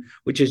production,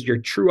 which is your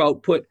true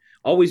output,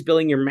 always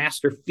billing your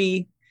master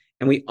fee.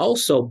 And we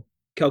also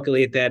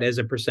calculate that as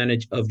a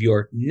percentage of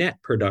your net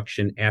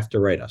production after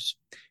write-offs.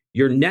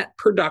 Your net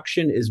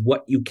production is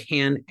what you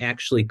can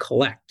actually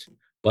collect,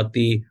 but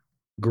the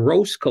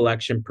gross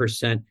collection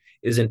percent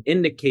is an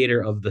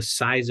indicator of the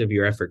size of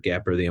your effort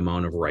gap or the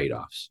amount of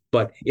write-offs.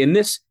 But in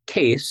this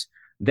case,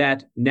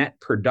 that net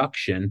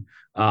production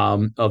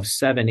of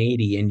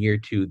 780 in year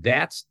 2,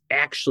 that's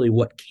actually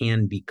what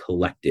can be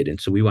collected. And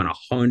so we want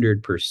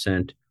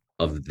 100%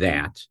 of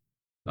that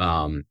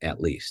at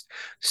least.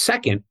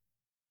 Second,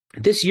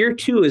 this year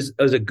 2 is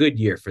a good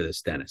year for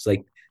this dentist.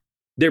 Like,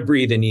 they're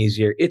breathing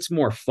easier. It's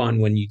more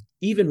fun when you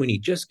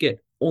just get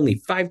only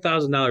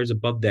 $5,000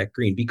 above that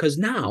green, because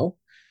now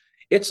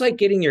it's like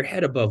getting your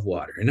head above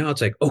water. And now it's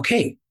like,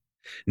 okay,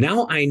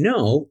 now I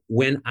know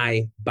when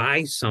I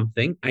buy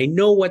something, I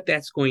know what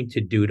that's going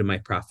to do to my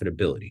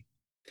profitability.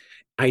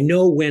 I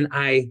know when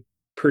I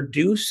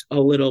produce a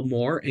little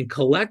more and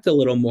collect a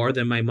little more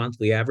than my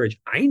monthly average,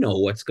 I know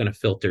what's going to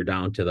filter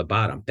down to the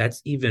bottom.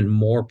 That's even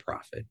more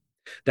profit.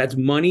 That's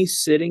money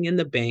sitting in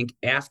the bank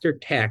after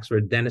tax, where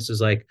dentist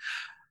is like,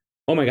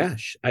 oh my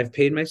gosh, I've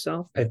paid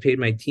myself, I've paid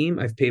my team,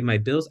 I've paid my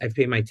bills, I've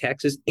paid my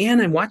taxes,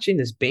 and I'm watching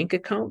this bank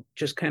account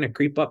just kind of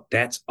creep up.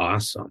 That's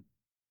awesome.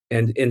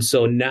 And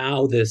so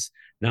now this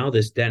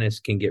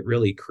dentist can get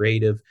really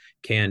creative,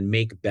 can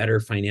make better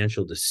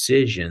financial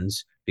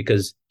decisions,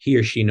 because he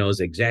or she knows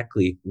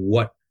exactly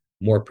what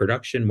more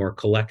production, more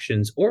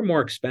collections, or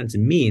more expense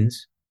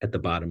means at the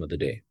bottom of the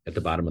day, at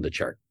the bottom of the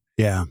chart.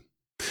 Yeah.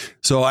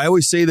 So I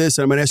always say this,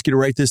 and I'm going to ask you to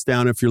write this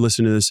down if you're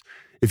listening to this.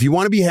 If you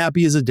want to be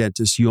happy as a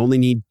dentist, you only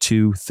need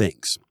 2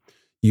 things.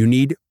 You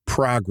need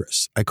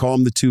progress. I call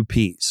them the 2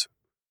 Ps.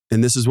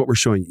 And this is what we're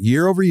showing you.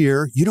 Year over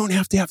year, you don't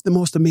have to have the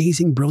most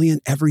amazing,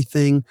 brilliant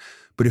everything.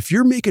 But if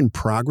you're making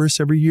progress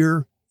every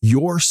year,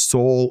 your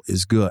soul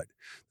is good.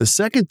 The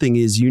second thing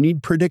is you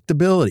need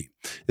predictability.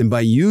 And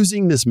by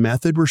using this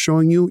method we're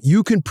showing you,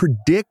 you can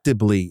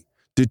predictably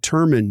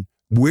determine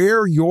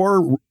where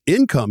your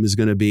income is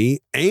going to be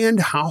and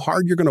how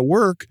hard you're going to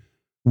work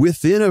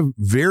within a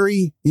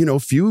very,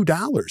 few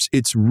dollars.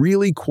 It's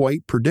really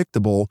quite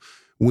predictable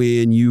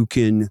when you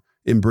can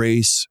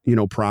embrace,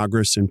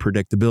 progress and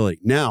predictability.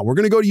 Now we're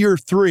going to go to year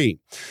 3.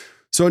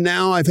 So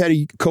now I've had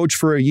a coach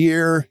for a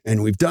year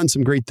and we've done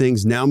some great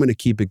things. Now I'm going to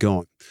keep it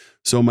going.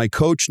 So my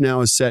coach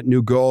now has set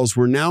new goals.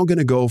 We're now going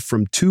to go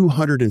from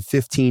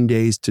 215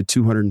 days to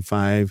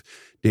 205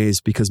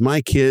 days, because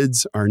my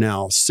kids are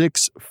now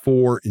 6,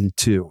 4, and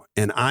 2,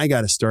 and I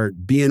got to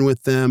start being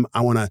with them.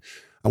 I want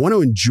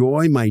to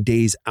enjoy my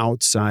days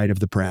outside of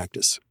the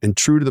practice. And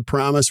true to the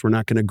promise, we're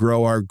not going to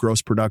grow our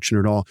gross production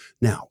at all.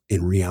 Now,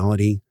 in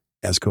reality,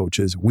 as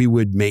coaches, we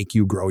would make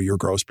you grow your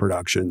gross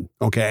production,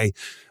 okay?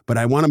 But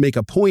I want to make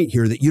a point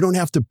here that you don't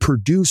have to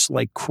produce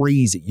like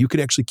crazy. You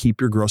could actually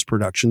keep your gross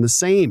production the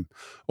same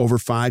over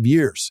 5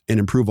 years and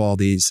improve all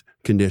these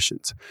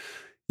conditions.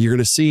 You're going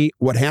to see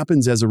what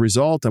happens as a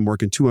result. I'm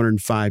working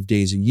 205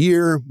 days a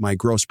year. My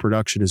gross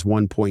production is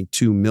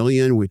 1.2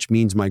 million, which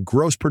means my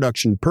gross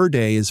production per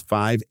day is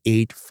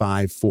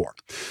 5,854.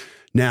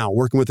 Now,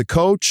 working with a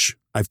coach,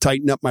 I've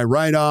tightened up my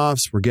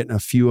write-offs. We're getting a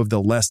few of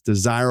the less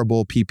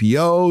desirable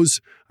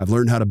PPOs. I've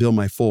learned how to bill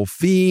my full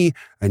fee.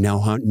 I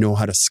now know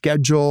how to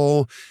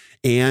schedule,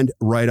 and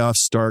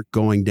write-offs start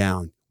going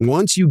down.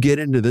 Once you get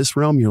into this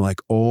realm, you're like,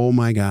 oh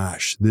my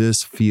gosh,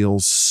 this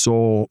feels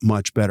so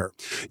much better.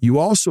 You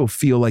also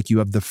feel like you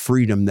have the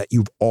freedom that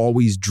you've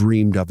always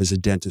dreamed of as a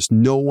dentist.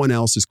 No one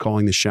else is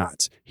calling the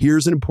shots.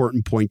 Here's an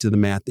important point to the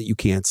math that you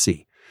can't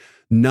see.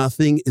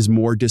 Nothing is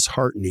more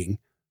disheartening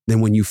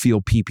than when you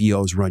feel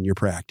PPOs run your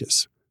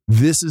practice.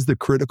 This is the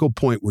critical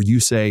point where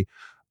you say,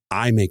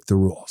 I make the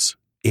rules.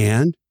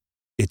 And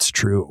it's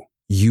true.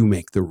 You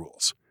make the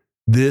rules.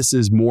 This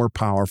is more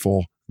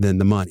powerful than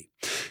the money.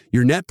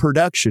 Your net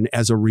production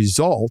as a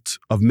result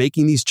of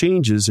making these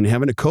changes and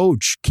having a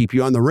coach keep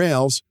you on the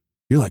rails,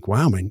 you're like,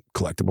 wow, my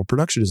collectible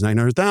production is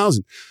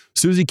 900,000.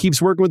 Susie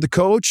keeps working with the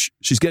coach.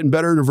 She's getting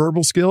better at her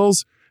verbal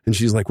skills. And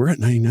she's like, we're at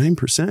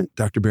 99%,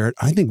 Dr. Barrett.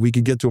 I think we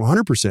could get to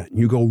 100%. And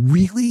you go,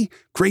 really?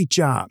 Great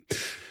job.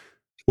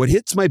 What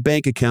hits my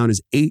bank account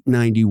is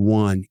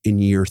 $891 in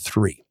year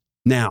 3.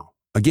 Now,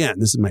 Again,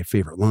 this is my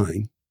favorite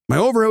line. My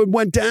overhead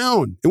went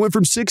down. It went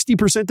from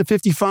 60% to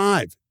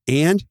 55%.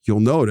 And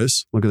you'll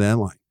notice, look at that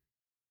line.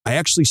 I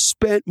actually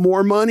spent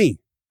more money.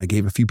 I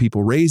gave a few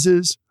people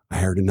raises. I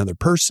hired another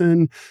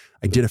person.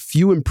 I did a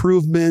few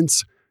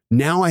improvements.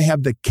 Now I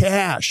have the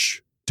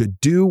cash to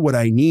do what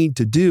I need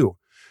to do.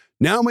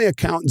 Now my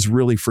accountant's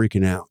really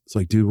freaking out. It's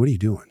like, dude, what are you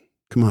doing?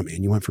 Come on,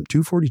 man. You went from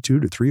 242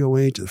 to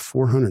 308 to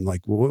 400.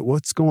 Like,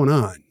 what's going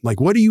on?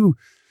 Like, what are you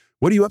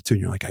up to?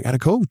 And you're like, I got a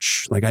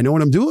coach. Like, I know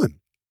what I'm doing.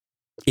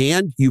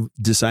 And you've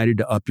decided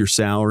to up your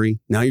salary.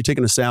 Now you're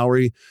taking a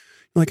salary.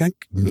 Like, I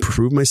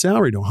improved my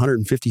salary to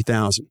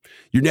 $150,000.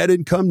 Your net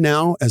income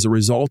now, as a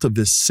result of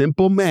this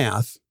simple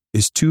math,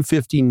 is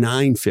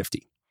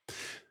 $259.50.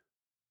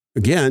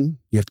 Again,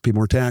 you have to pay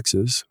more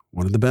taxes.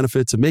 One of the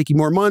benefits of making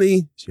more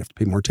money is you have to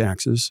pay more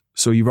taxes.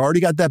 So you've already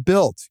got that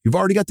built. You've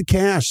already got the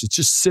cash. It's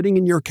just sitting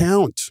in your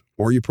account,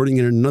 or you're putting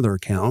it in another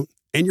account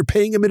and you're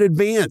paying them in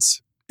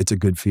advance. It's a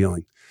good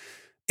feeling.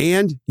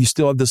 And you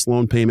still have this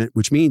loan payment,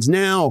 which means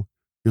now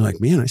you're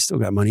like, man, I still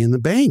got money in the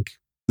bank.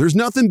 There's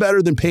nothing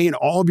better than paying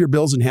all of your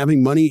bills and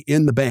having money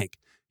in the bank.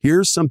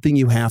 Here's something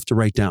you have to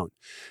write down.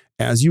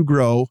 As you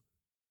grow,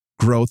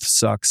 growth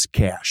sucks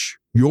cash.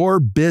 Your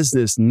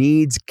business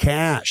needs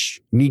cash.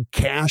 You need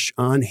cash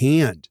on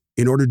hand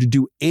in order to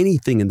do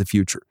anything in the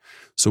future.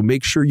 So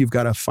make sure you've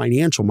got a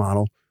financial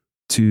model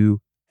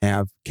to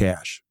have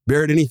cash.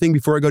 Barrett, anything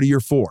before I go to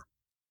year 4?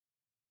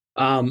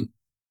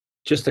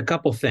 Just a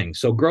couple things.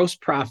 So gross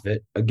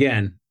profit,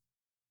 again,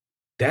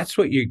 that's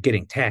what you're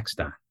getting taxed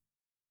on.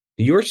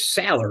 Your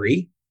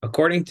salary,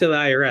 according to the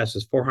IRS,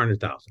 is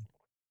 $400,000.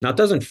 Now, it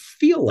doesn't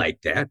feel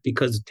like that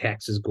because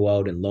taxes go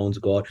out and loans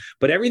go out,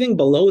 but everything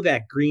below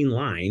that green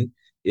line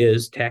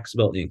is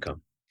taxable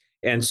income.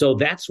 And so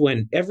that's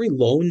when every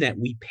loan that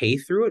we pay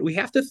through it, we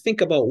have to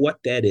think about what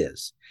that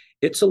is.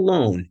 It's a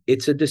loan.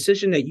 It's a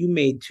decision that you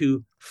made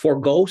to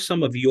forego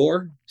some of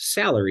your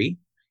salary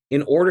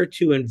in order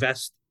to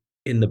invest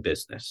in the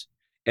business.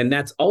 And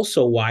that's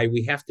also why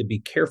we have to be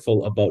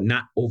careful about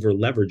not over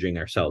leveraging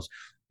ourselves.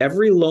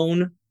 Every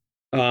loan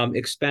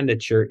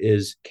expenditure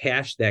is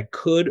cash that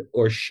could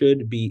or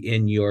should be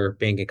in your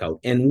bank account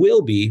and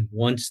will be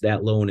once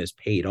that loan is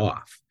paid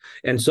off.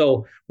 And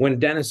so when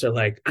dentists are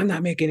like, I'm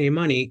not making any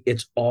money,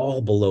 it's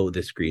all below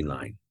this green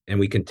line. And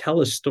we can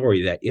tell a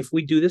story that if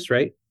we do this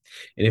right,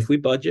 and if we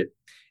budget,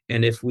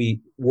 and if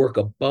we work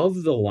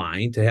above the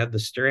line to have the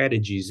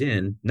strategies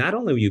in, not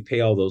only will you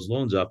pay all those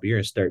loans off, but you're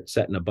going to start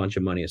setting a bunch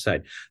of money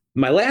aside.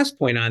 My last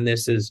point on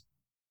this is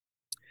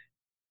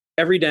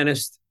every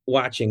dentist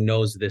watching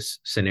knows this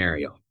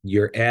scenario.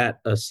 You're at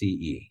a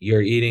CE,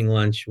 you're eating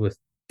lunch with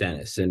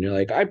dentists, and you're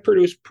like, I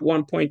produce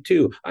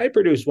 1.2, I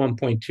produce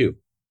 1.2.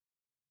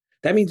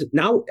 That means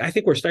now I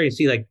think we're starting to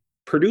see like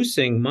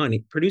producing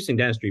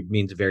dentistry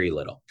means very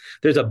little.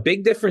 There's a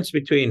big difference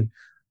between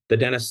the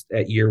dentist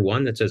at year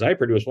 1 that says, I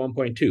produce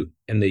 1.2,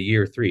 and the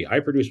year 3, I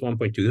produce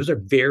 1.2. Those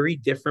are very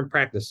different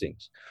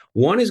practicings.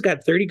 One has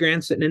got 30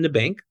 grand sitting in the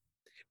bank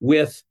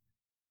with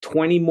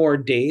 20 more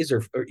days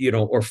or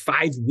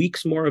 5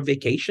 weeks more of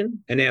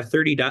vacation, and they have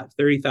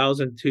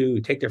 30,000 to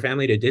take their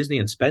family to Disney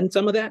and spend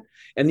some of that.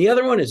 And the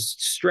other one is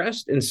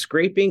stressed and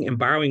scraping and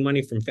borrowing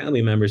money from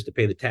family members to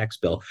pay the tax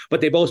bill,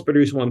 but they both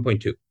produce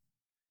 1.2.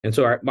 And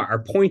so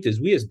our point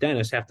is we as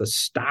dentists have to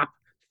stop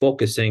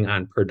focusing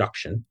on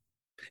production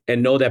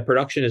and know that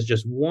production is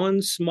just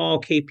one small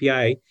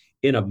KPI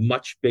in a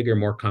much bigger,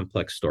 more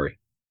complex story.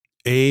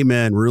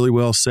 Amen. Really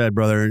well said,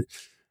 brother.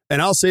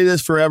 And I'll say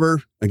this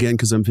forever, again,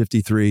 because I'm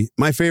 53.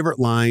 My favorite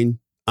line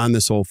on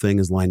this whole thing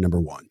is line number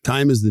 1.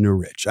 Time is the new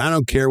rich. I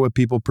don't care what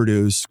people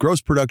produce.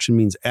 Gross production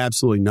means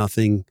absolutely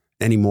nothing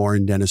anymore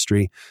in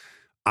dentistry.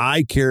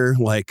 I care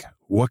like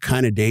what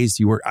kind of days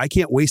do you work. I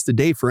can't waste a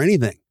day for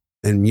anything.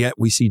 And yet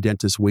we see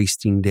dentists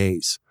wasting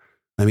days.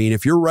 I mean,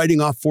 if you're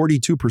writing off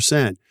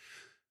 42%,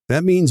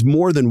 that means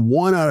more than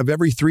 1 out of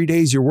every 3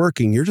 days you're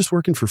working, you're just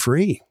working for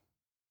free.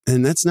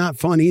 And that's not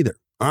fun either.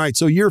 All right,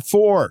 so year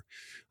 4.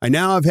 I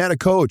now have had a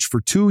coach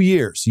for 2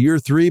 years. Year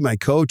 3, my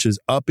coach is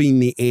upping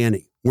the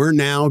ante. We're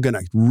now going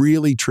to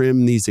really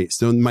trim these days.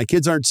 So my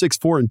kids aren't 6,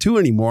 4, and 2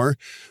 anymore.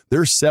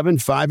 They're 7,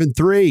 5, and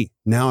 3.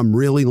 Now I'm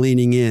really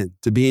leaning in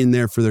to being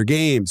there for their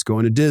games,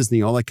 going to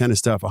Disney, all that kind of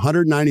stuff.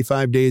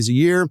 195 days a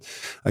year.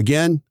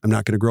 Again, I'm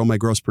not going to grow my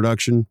gross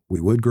production.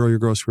 We would grow your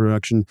gross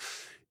production.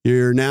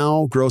 Your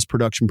now gross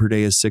production per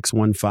day is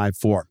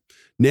 6,154.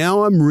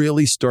 Now I'm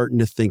really starting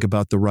to think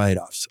about the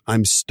write-offs.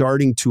 I'm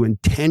starting to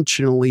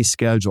intentionally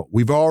schedule.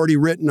 We've already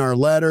written our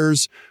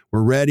letters.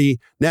 We're ready.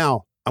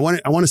 Now, I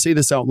want to say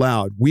this out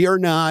loud. We are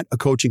not a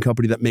coaching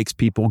company that makes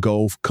people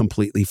go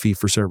completely fee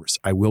for service.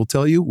 I will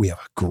tell you, we have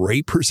a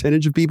great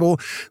percentage of people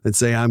that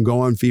say I'm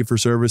going fee for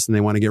service and they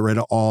want to get rid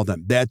of all of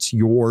them. That's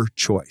your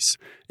choice.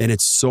 And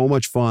it's so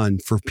much fun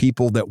for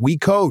people that we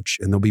coach,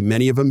 and there'll be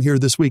many of them here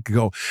this week,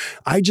 go,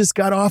 I just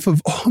got off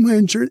of all my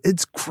insurance.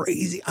 It's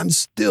crazy. I'm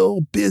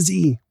still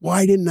busy.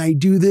 Why didn't I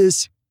do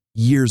this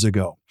years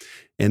ago?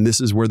 And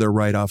this is where their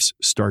write-offs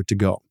start to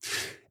go.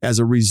 As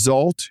a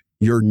result,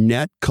 your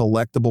net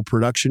collectible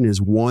production is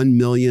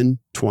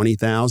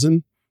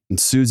 $1,020,000. And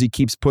Susie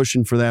keeps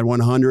pushing for that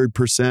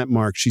 100%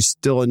 mark. She's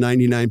still at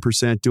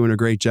 99%, doing a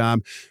great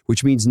job,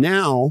 which means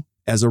now,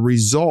 as a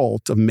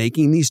result of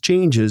making these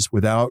changes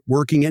without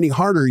working any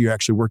harder, you're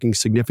actually working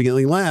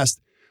significantly less.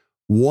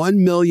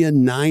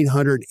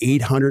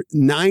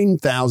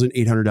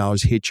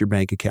 $1,908,800 hit your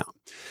bank account.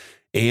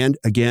 And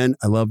again,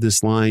 I love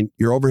this line,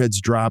 your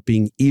overhead's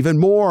dropping even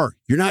more.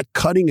 You're not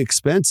cutting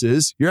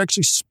expenses. You're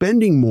actually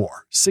spending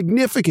more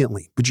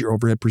significantly, but your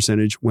overhead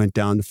percentage went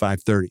down to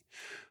 530.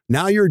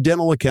 Now your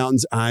dental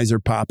accountant's eyes are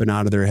popping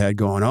out of their head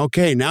going,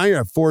 okay, now you're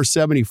at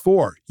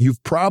 474.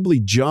 You've probably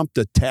jumped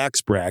a tax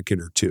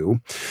bracket or two.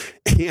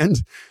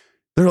 And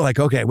they're like,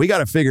 okay, we got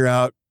to figure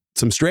out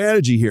some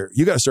strategy here.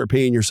 You got to start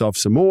paying yourself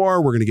some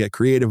more. We're going to get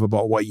creative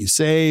about what you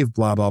save,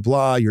 blah, blah,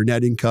 blah. Your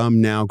net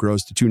income now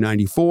grows to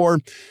 294.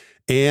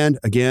 And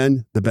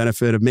again, the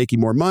benefit of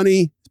making more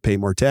money, pay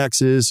more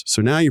taxes.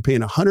 So now you're paying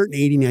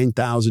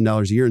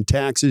 $189,000 a year in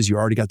taxes. You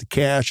already got the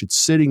cash. It's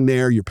sitting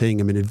there. You're paying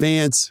them in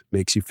advance.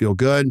 Makes you feel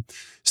good.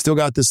 Still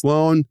got this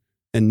loan.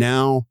 And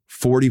now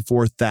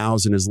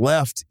 $44,000 is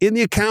left in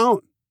the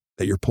account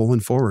that you're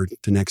pulling forward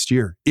to next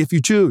year. If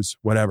you choose,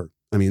 whatever.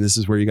 I mean, this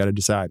is where you got to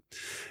decide.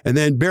 And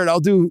then Barrett, I'll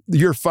do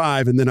year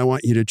 5, and then I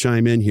want you to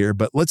chime in here,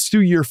 but let's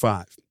do year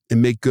 5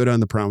 and make good on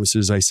the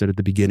promises I said at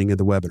the beginning of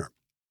the webinar.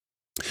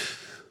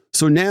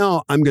 So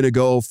now I'm going to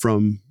go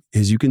from,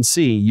 as you can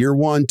see, year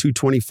 1,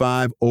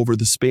 225, over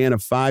the span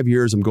of 5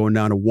 years, I'm going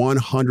down to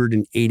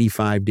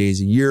 185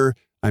 days a year.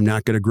 I'm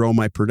not going to grow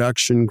my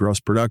production, gross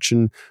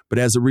production, but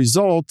as a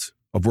result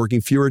of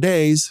working fewer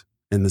days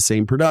and the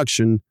same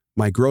production,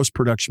 my gross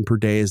production per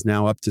day is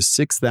now up to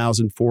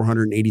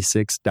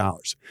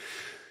 $6,486.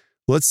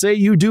 Let's say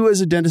you do,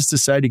 as a dentist,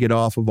 decide to get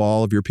off of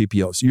all of your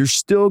PPOs. You're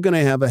still going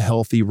to have a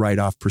healthy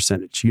write-off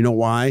percentage. You know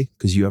why?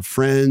 Because you have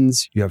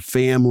friends, you have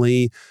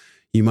family.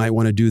 You might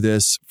want to do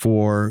this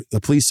for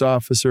the police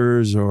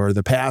officers or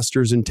the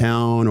pastors in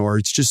town, or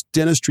it's just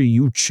dentistry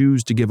you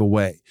choose to give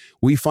away.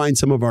 We find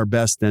some of our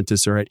best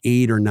dentists are at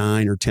 8 or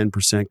 9 or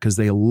 10% because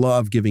they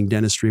love giving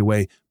dentistry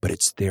away, but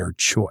it's their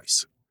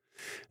choice.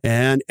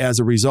 And as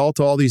a result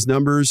of all these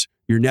numbers,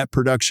 your net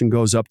production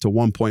goes up to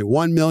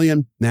 1.1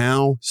 million.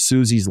 Now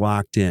Susie's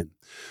locked in.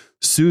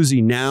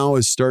 Susie now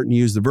is starting to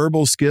use the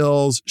verbal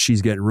skills.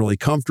 She's getting really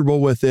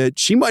comfortable with it.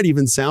 She might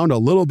even sound a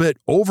little bit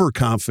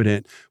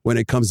overconfident when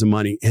it comes to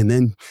money. And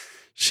then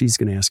she's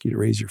going to ask you to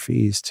raise your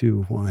fees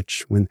too.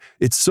 Watch. When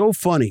it's so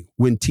funny,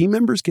 when team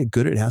members get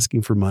good at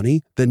asking for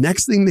money, the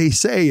next thing they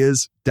say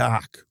is,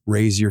 Doc,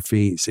 raise your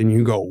fees. And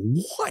you go,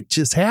 what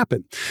just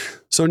happened?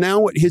 So now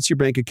what hits your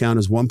bank account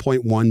is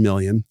 1.1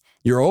 million.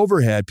 Your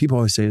overhead, people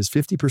always say, is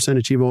 50%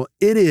 achievable.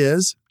 It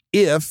is,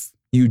 if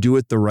you do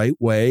it the right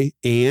way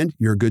and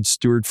you're a good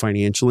steward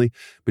financially.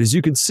 But as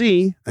you can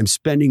see, I'm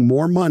spending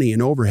more money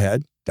in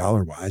overhead,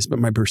 dollar-wise, but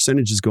my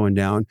percentage is going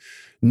down.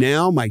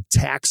 Now my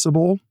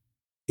taxable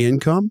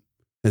income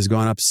has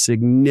gone up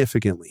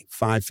significantly,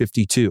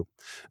 552.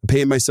 I'm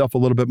paying myself a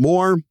little bit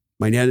more.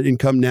 My net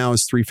income now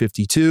is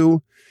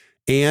 352.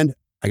 And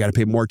I got to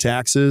pay more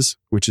taxes,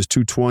 which is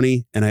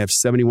 220. And I have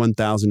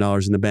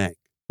 $71,000 in the bank.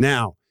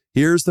 Now,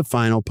 here's the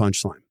final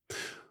punchline.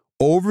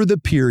 Over the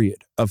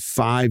period of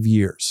 5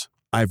 years,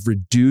 I've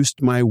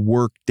reduced my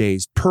work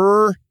days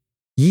per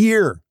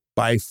year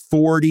by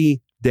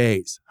 40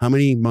 days. How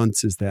many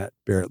months is that,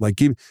 Barrett? Like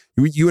you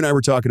and I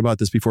were talking about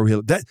this before we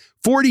hit that.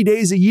 40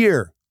 days a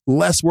year,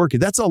 less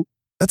working. That's a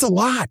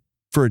lot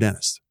for a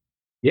dentist.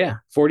 Yeah.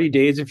 40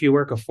 days. If you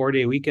work a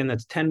 4-day weekend,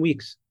 that's 10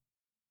 weeks.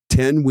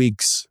 10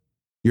 weeks.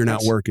 You're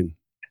not working.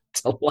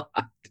 It's a lot.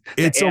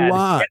 It's a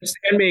lot.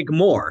 And make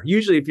more.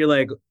 Usually if you're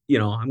like,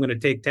 I'm going to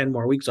take 10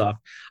 more weeks off,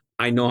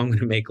 I know I'm going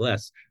to make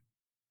less.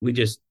 We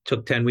just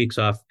took 10 weeks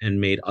off and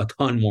made a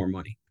ton more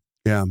money.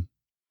 Yeah.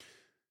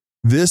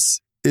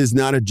 This is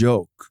not a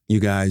joke,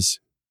 you guys.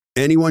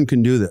 Anyone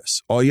can do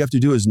this. All you have to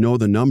do is know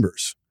the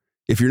numbers.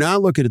 If you're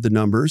not looking at the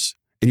numbers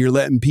and you're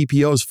letting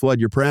PPOs flood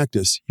your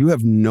practice, you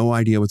have no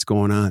idea what's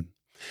going on.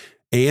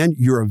 And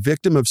you're a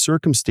victim of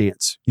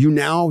circumstance. You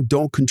now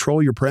don't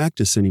control your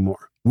practice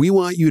anymore. We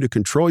want you to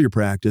control your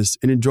practice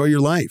and enjoy your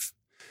life.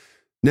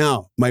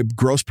 Now, my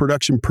gross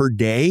production per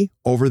day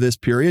over this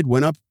period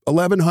went up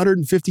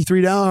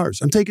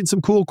 $1,153. I'm taking some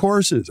cool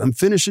courses. I'm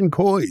finishing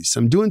COIS.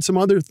 I'm doing some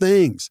other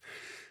things.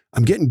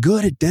 I'm getting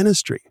good at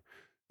dentistry.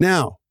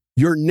 Now,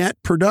 your net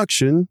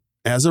production,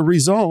 as a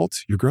result,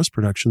 your gross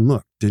production,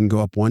 didn't go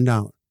up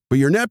 $1. But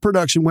your net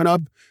production went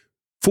up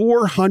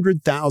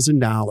 $400,000,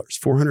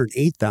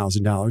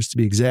 $408,000 to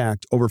be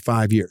exact, over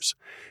 5 years.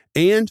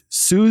 And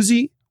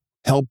Susie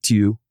helped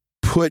you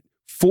put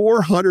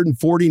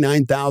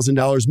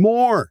 $449,000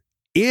 more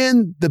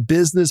in the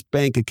business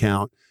bank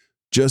account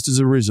just as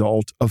a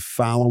result of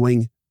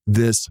following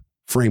this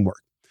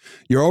framework.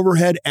 Your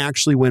overhead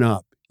actually went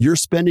up. You're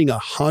spending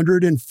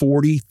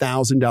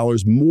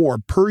 $140,000 more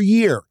per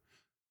year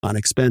on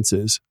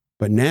expenses,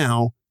 but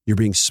now you're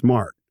being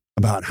smart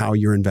about how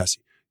you're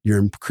investing. You're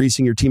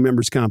increasing your team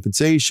members'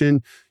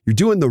 compensation. You're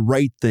doing the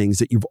right things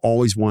that you've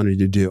always wanted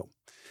to do.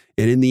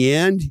 And in the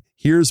end,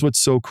 here's what's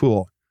so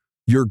cool.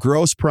 Your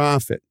gross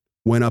profit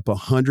went up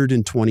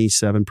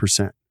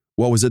 127%.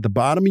 What was at the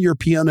bottom of your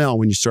P&L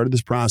when you started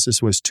this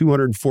process was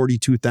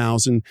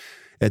 $242,000.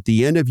 At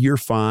the end of year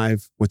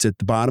 5, what's at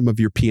the bottom of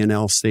your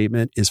P&L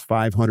statement is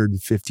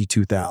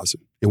 $552,000.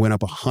 It went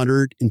up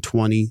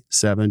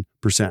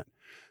 127%.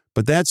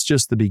 But that's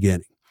just the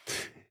beginning.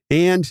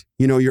 And,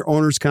 your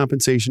owner's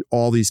compensation,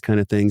 all these kind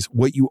of things.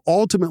 What you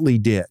ultimately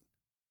did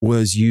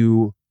was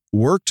you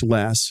worked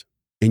less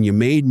and you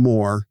made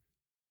more.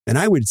 And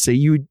I would say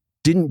you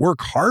didn't work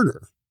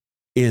harder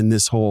in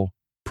this whole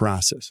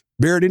process.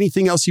 Barrett,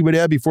 anything else you would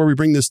add before we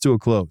bring this to a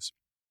close?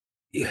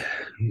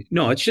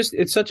 No,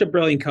 it's such a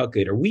brilliant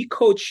calculator.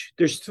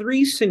 There's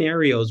 3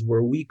 scenarios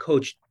where we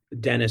coach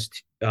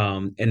dentists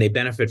and they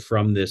benefit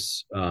from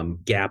this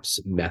GAPS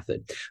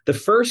method. The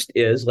first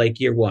is like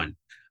year 1.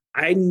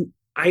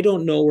 I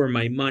don't know where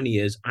my money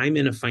is. I'm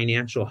in a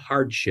financial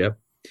hardship,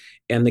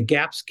 and the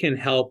GAPS can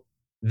help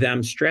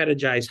them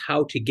strategize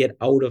how to get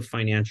out of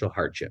financial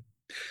hardship.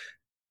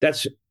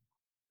 That's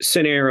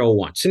scenario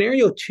 1.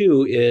 Scenario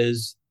 2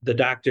 is the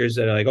doctors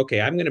that are like,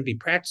 okay, I'm going to be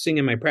practicing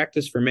in my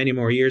practice for many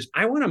more years.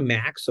 I want to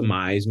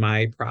maximize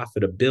my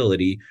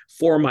profitability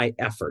for my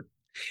effort.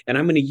 And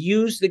I'm going to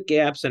use the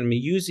GAPS, and I'm going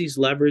to use these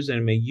levers, and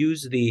I'm going to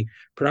use the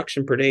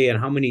production per day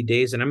and how many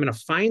days. And I'm going to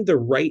find the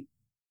right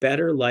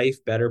better life,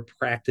 better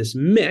practice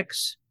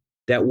mix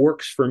that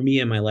works for me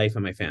and my life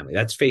and my family.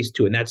 That's phase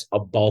 2. And that's a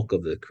bulk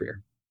of the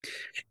career.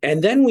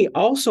 And then we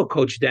also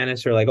coach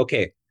dentists who are like,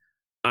 okay,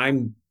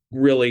 I'm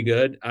really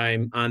good.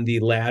 I'm on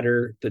the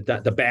ladder,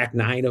 the back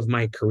 9 of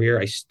my career.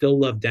 I still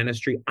love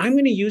dentistry. I'm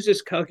going to use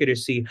this calculator to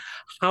see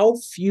how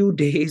few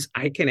days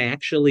I can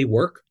actually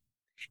work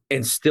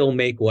and still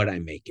make what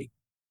I'm making.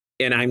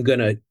 And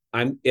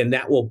and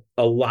that will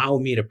allow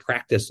me to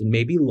practice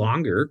maybe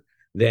longer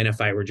than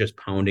if I were just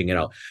pounding it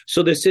out.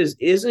 So this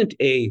isn't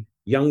a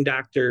young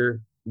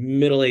doctor,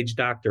 middle-aged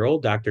doctor,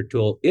 old doctor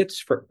tool. It's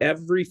for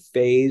every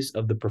phase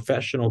of the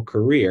professional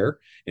career.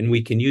 And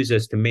we can use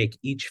this to make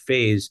each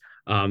phase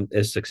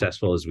as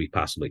successful as we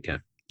possibly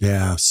can.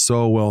 Yeah,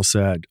 so well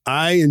said.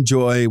 I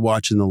enjoy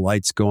watching the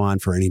lights go on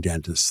for any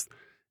dentist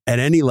at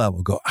any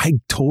level. I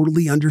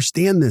totally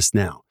understand this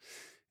now.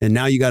 And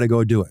now you got to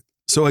go do it.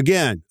 So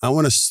again, I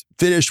want to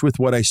finish with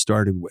what I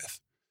started with.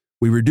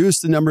 We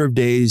reduced the number of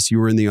days you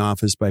were in the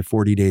office by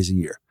 40 days a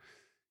year.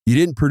 You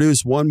didn't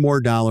produce $1 more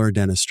of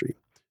dentistry,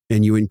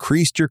 and you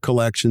increased your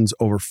collections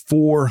over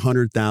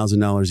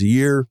 $400,000 a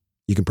year.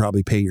 You can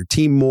probably pay your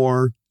team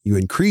more. You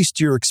increased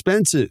your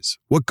expenses,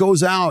 what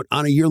goes out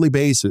on a yearly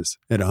basis,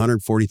 at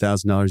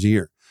 $140,000 a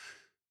year.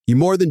 You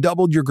more than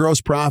doubled your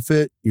gross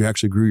profit. You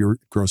actually grew your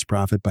gross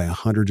profit by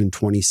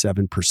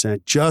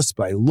 127% just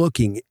by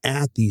looking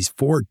at these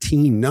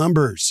 14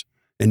 numbers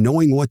and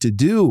knowing what to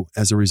do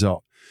as a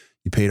result.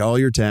 You paid all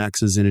your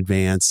taxes in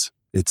advance.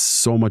 It's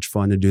so much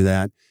fun to do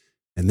that.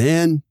 And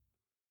then,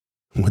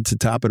 to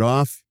top it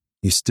off,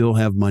 you still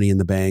have money in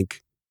the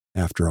bank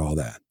after all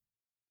that.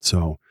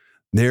 So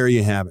there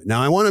you have it.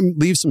 Now, I want to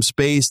leave some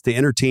space to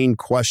entertain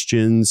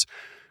questions.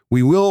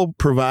 We will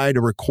provide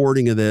a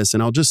recording of this,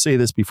 and I'll just say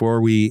this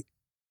before we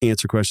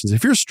answer questions.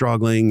 If you're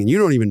struggling and you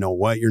don't even know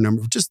what your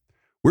number,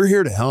 we're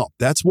here to help.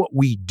 That's what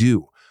we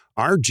do.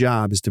 Our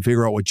job is to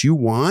figure out what you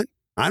want.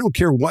 I don't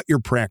care what your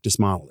practice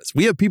model is.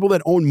 We have people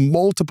that own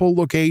multiple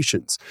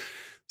locations.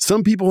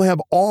 Some people have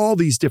all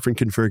these different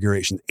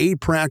configurations, 8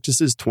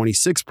 practices,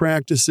 26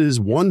 practices,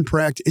 1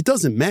 practice. It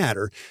doesn't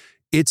matter.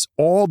 It's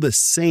all the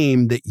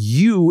same that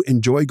you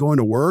enjoy going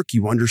to work.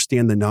 You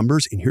understand the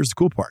numbers. And here's the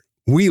cool part.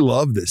 We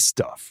love this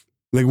stuff.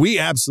 Like we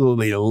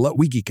absolutely love,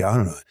 we geek out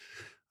on it.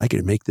 I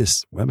could make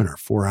this webinar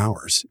 4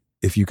 hours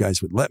if you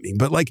guys would let me.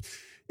 But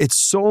it's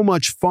so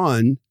much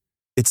fun.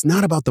 It's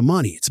not about the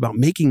money. It's about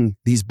making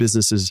these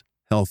businesses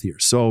healthier.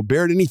 So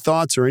Barrett, any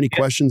thoughts or any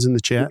questions in the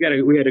chat?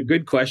 We had a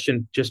good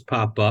question just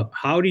pop up.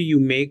 How do you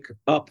make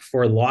up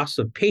for loss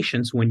of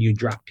patients when you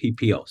drop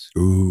PPOs?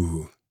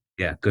 Ooh.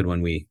 Yeah, good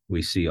one we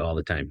see all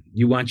the time.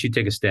 You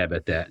take a stab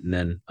at that, and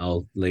then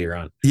I'll later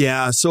on.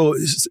 Yeah, so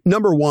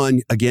number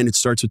one, again, it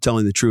starts with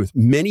telling the truth.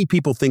 Many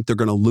people think they're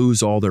going to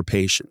lose all their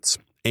patients.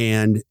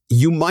 And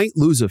you might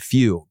lose a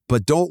few,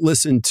 but don't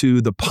listen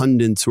to the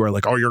pundits who are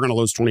like, oh, you're going to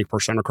lose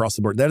 20% across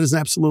the board. That is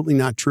absolutely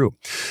not true.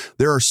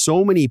 There are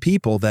so many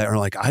people that are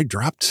like, I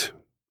dropped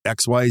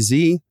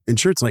XYZ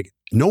insurance. Like,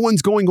 no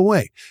one's going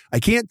away. I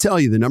can't tell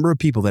you the number of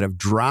people that have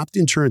dropped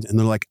insurance and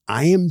they're like,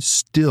 I am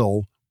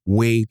still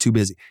way too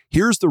busy.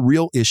 Here's the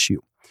real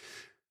issue.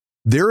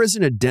 There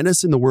isn't a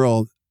dentist in the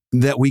world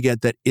that we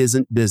get that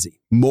isn't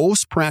busy.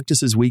 Most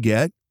practices we'll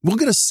get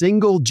a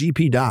single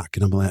GP doc.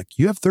 And I'm like,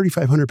 you have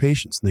 3,500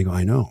 patients. And they go,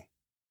 I know.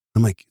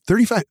 I'm like,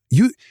 35,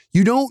 you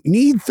don't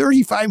need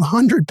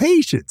 3,500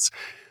 patients.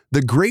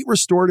 The great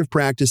restorative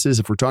practices,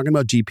 if we're talking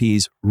about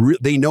GPs,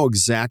 they know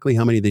exactly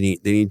how many they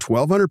need. They need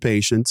 1,200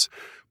 patients,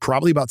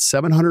 probably about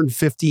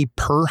 750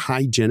 per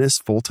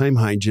hygienist, full-time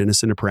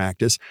hygienist in a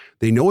practice.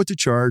 They know what to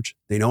charge.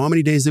 They know how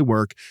many days they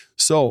work.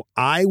 So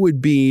I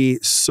would be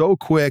so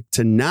quick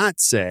to not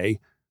say,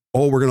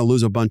 oh, we're going to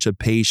lose a bunch of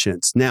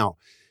patients. Now,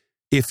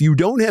 if you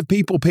don't have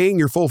people paying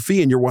your full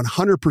fee and you're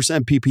 100%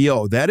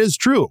 PPO, that is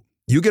true.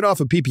 You get off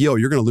a PPO,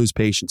 you're going to lose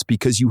patients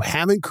because you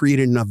haven't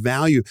created enough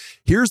value.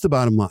 Here's the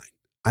bottom line.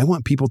 I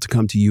want people to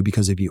come to you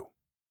because of you,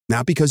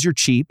 not because you're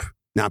cheap,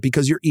 not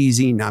because you're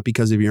easy, not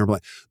because of your plan.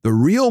 The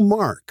real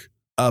mark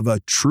of a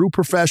true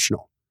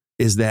professional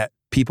is that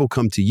people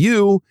come to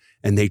you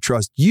and they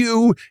trust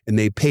you and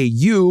they pay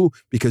you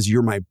because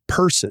you're my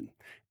person.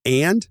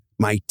 And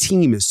my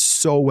team is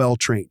so well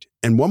trained.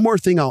 And one more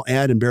thing I'll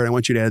add, and Barrett, I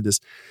want you to add this.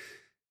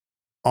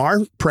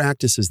 Our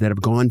practices that have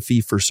gone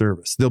fee for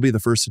service, they'll be the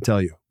first to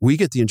tell you, we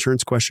get the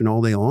insurance question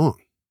all day long.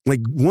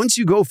 Like once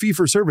you go fee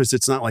for service,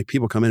 it's not like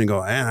people come in and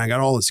go, I got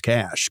all this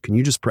cash. Can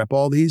you just prep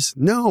all these?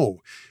 No,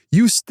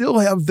 you still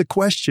have the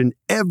question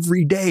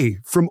every day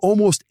from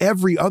almost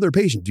every other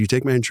patient. Do you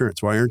take my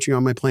insurance? Why aren't you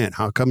on my plan?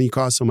 How come you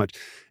cost so much?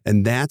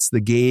 And that's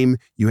the game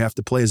you have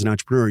to play as an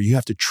entrepreneur. You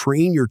have to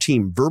train your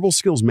team. Verbal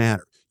skills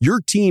matter.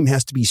 Your team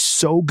has to be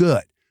so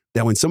good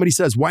that when somebody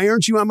says, why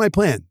aren't you on my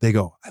plan? They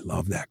go, I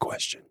love that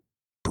question.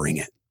 Bring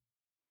it.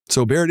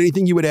 So Barrett,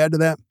 anything you would add to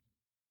that?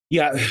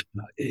 Yeah,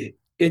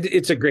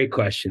 it's a great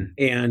question.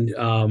 And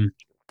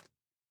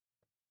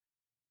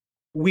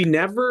we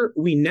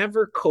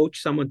never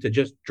coach someone to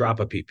just drop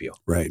a PPO.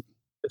 Right.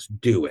 Just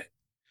do it.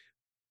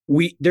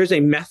 There's a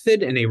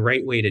method and a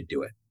right way to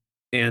do it.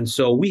 And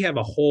so we have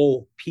a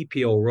whole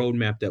PPO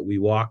roadmap that we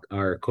walk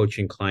our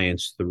coaching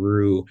clients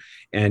through,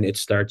 and it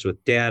starts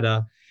with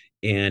data.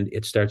 And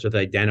it starts with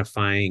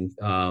identifying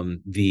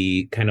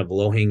the kind of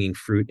low-hanging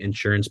fruit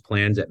insurance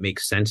plans that make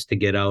sense to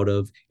get out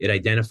of. It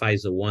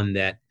identifies the one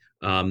that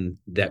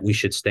we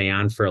should stay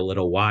on for a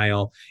little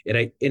while.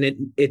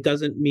 It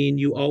doesn't mean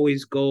you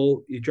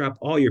drop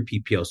all your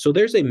PPO. So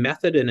there's a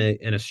method and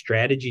a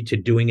strategy to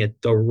doing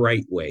it the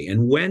right way.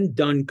 And when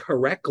done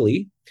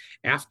correctly,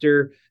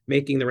 after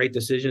making the right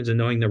decisions and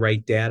knowing the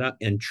right data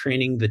and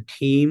training the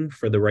team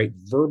for the right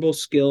verbal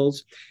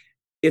skills,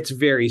 it's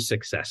very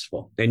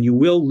successful. And you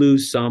will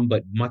lose some,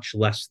 but much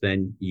less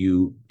than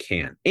you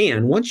can.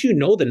 And once you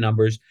know the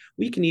numbers,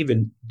 we can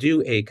even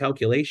do a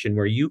calculation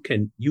where you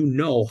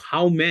know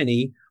how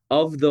many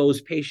of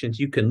those patients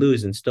you can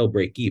lose and still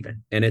break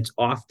even. And it's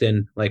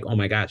often like, oh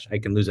my gosh, I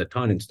can lose a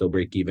ton and still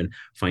break even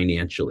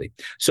financially.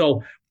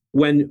 So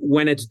when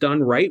it's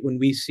done right, when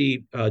we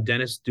see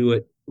dentists do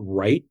it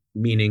right,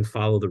 meaning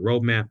follow the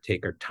roadmap,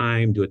 take our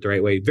time, do it the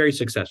right way, very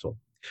successful.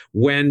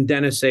 When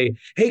dentists say,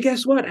 hey,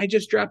 guess what? I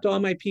just dropped all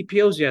my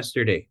PPOs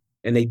yesterday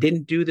and they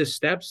didn't do the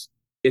steps,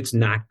 it's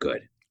not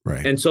good.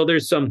 Right. And so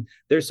there's some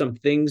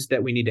things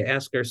that we need to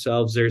ask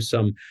ourselves. There's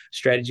some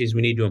strategies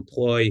we need to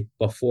employ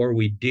before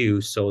we do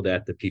so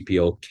that the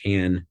PPO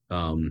can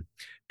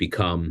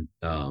become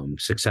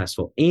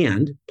successful.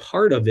 And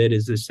part of it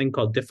is this thing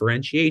called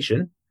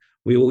differentiation.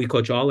 We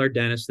coach all our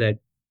dentists that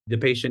the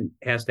patient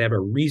has to have a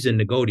reason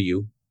to go to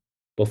you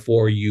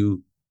before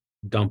you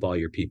dump all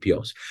your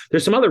PPOs.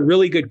 There's some other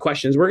really good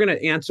questions. We're going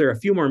to answer a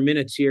few more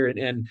minutes here,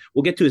 and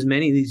we'll get to as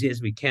many of these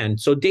as we can.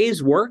 So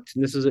days worked,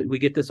 and we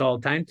get this all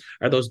the time.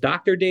 Are those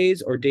doctor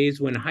days or days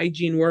when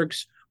hygiene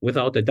works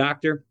without the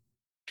doctor?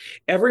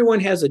 Everyone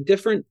has a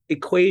different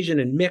equation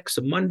and mix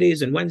of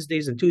Mondays and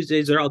Wednesdays and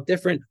Tuesdays. They're all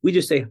different. We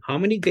just say, how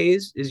many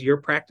days is your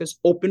practice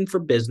open for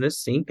business,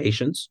 seeing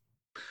patients?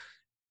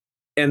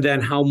 And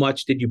then how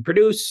much did you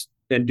produce?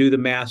 And do the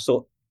math.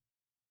 So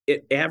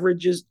it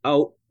averages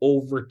out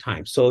over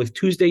time. So if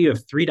Tuesday you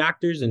have 3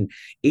 doctors and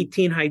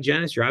 18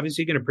 hygienists, you're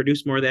obviously going to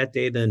produce more that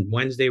day than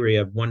Wednesday where you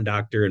have 1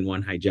 doctor and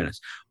 1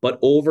 hygienist. But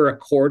over a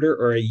quarter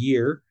or a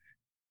year,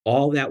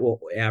 all that will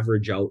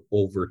average out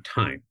over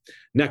time.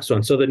 Next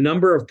one. So the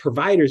number of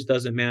providers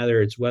doesn't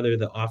matter. It's whether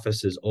the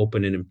office is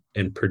open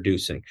and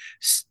producing.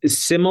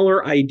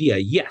 Similar idea.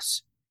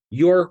 Yes,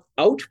 your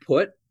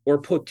output or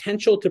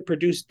potential to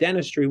produce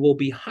dentistry will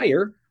be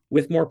higher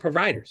with more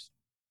providers.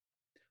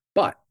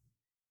 But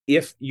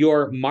if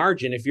your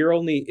margin,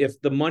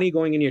 if the money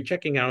going in your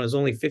checking account is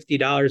only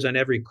 $50 on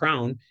every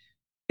crown,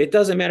 it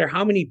doesn't matter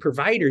how many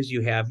providers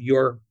you have,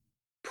 your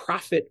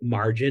profit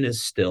margin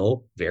is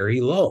still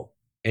very low.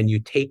 And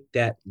you take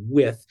that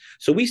with.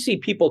 So we see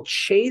people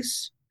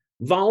chase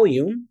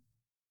volume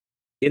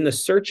in the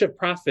search of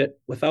profit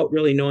without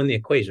really knowing the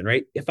equation,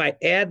 right? If I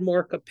add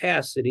more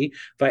capacity,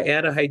 if I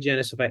add a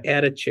hygienist, if I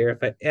add a chair,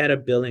 if I add a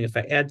building, if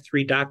I add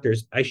 3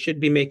 doctors, I should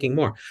be making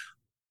more.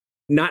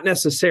 Not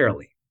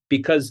necessarily,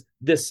 because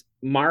this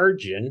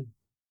margin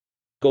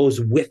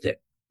goes with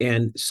it.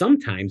 And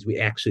sometimes we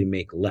actually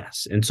make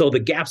less. And so the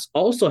gaps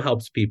also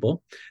helps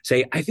people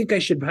say, I think I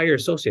should hire an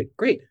associate.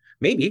 Great.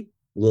 Maybe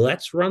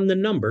let's run the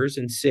numbers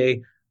and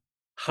say,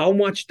 how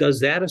much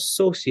does that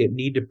associate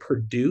need to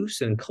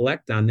produce and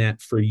collect on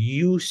that for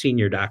you,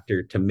 senior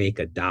doctor, to make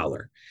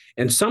 $1?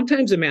 And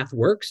sometimes the math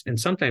works. And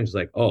sometimes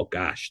like, oh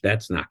gosh,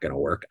 that's not going to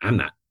work. I'm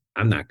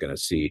not going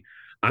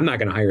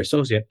to hire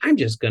associate. I'm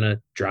just going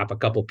to drop a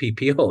couple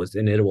PPOs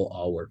and it will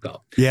all work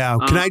out. Yeah.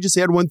 Can I just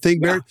add one thing,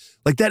 Barrett? Yeah.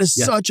 Like that is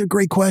such a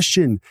great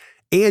question.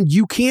 And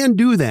you can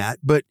do that.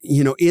 But,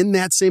 in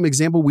that same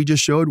example we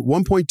just showed,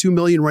 1.2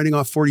 million writing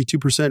off 42%,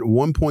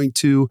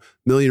 1.2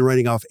 million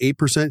writing off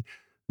 8%.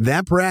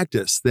 That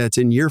practice that's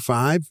in year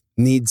 5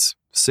 needs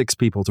 6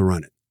 people to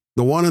run it.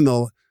 The one on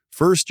the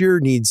First year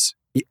needs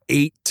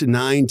 8 to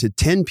 9 to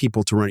 10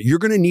 people to run it. You're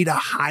going to need a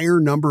higher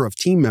number of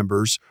team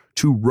members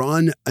to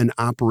run an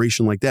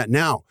operation like that.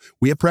 Now,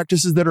 we have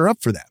practices that are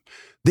up for that.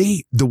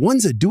 The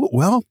ones that do it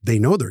well, they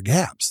know their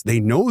gaps. They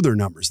know their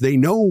numbers. They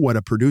know what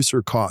a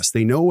producer costs.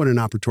 They know what an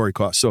operatory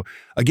costs. So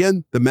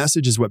again, the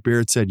message is what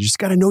Barrett said. You just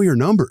got to know your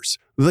numbers.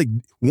 Like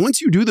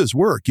once you do this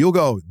work, you'll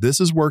go, this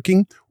is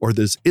working or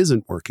this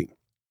isn't working.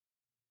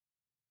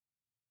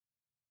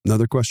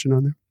 Another question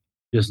on there?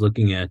 Just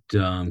looking at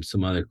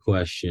some other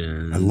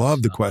questions. I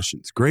love the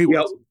questions. Great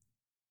ones.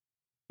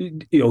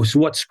 So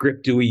what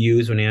script do we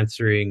use when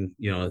answering,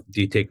 do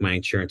you take my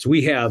insurance?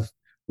 We have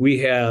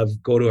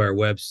go to our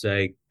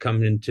website,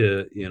 come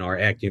into, our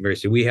Act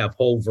University. We have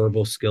whole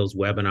verbal skills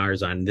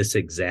webinars on this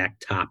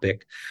exact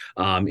topic.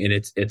 And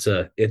it's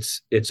a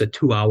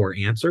 2-hour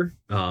answer.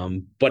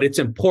 But it's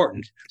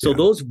important. So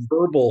those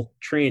verbal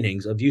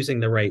trainings of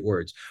using the right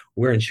words,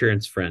 we're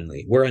insurance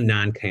friendly. We're a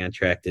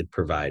non-contracted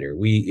provider.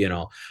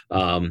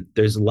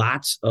 There's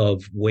lots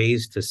of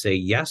ways to say,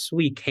 yes,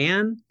 we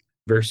can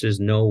versus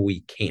no,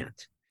 we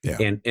can't. Yeah.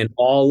 And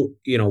all,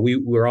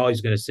 we're always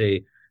going to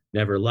say,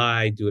 never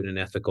lie, do it in an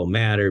ethical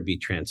manner, be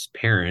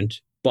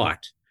transparent.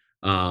 But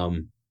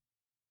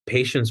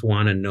patients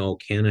want to know,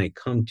 can I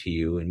come to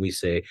you? And we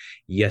say,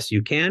 yes,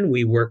 you can.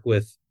 We work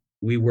with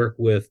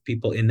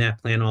people in that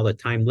plan all the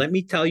time. Let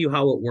me tell you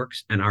how it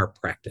works in our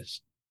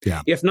practice.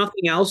 Yeah. If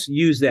nothing else,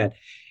 use that.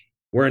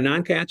 We're a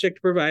non-contract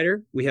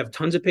provider. We have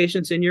tons of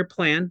patients in your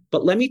plan,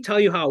 but let me tell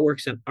you how it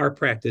works in our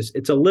practice.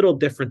 It's a little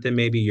different than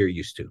maybe you're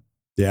used to.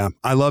 Yeah,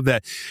 I love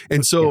that.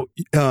 And so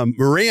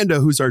Miranda,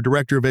 who's our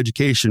director of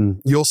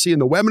education, you'll see in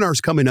the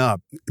webinars coming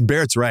up,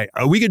 Barrett's right.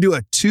 We could do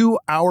a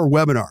 2-hour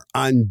webinar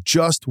on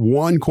just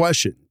one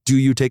question. Do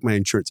you take my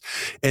insurance?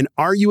 And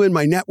are you in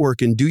my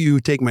network? And do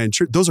you take my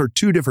insurance? Those are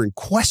two different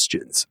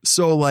questions.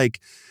 So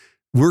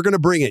we're going to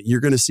bring it.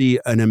 You're going to see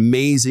an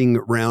amazing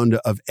round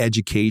of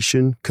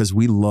education because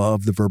we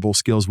love the verbal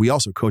skills. We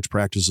also coach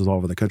practices all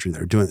over the country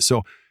that are doing it.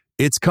 So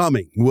it's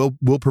coming. We'll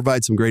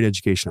provide some great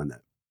education on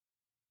that.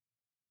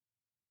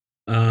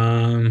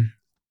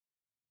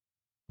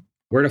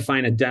 Where to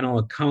find a dental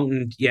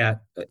accountant? Yeah,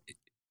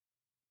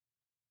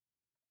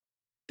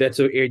 that's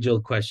an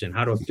age-old question.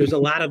 There's a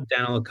lot of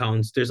dental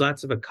accountants. There's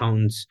lots of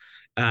accountants.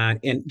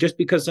 And just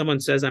because someone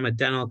says I'm a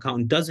dental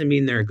accountant doesn't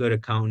mean they're a good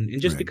accountant.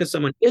 And just because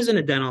someone isn't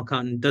a dental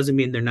accountant doesn't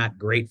mean they're not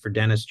great for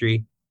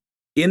dentistry.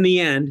 In the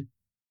end,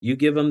 you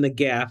give them the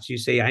gaps. You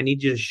say, you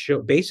need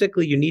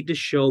to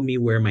show me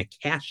where my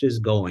cash is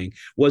going,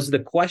 was the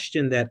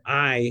question that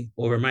I,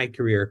 over my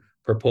career,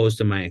 proposed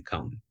to my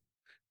accountant.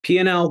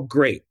 P&L,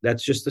 great.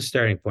 That's just the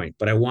starting point.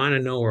 But I want to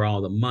know where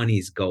all the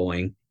money's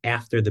going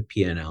after the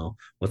P&L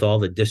with all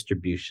the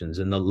distributions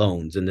and the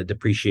loans and the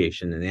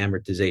depreciation and the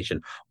amortization,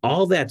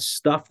 all that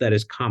stuff that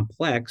is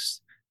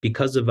complex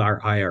because of our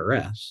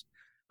IRS.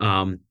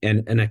 And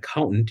an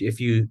accountant, if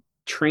you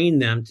train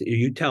them,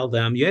 you tell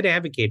them, you had to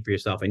advocate for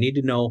yourself. I need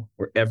to know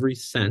where every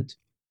cent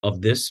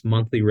of this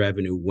monthly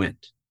revenue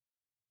went.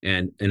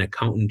 And an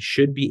accountant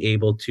should be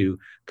able to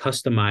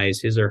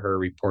customize his or her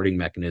reporting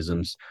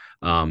mechanisms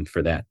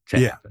for that to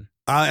happen.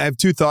 I have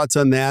two thoughts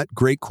on that.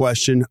 Great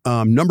question.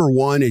 Number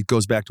one, it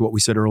goes back to what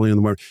we said earlier in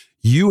the morning.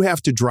 You have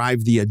to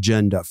drive the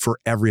agenda for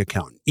every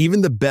accountant,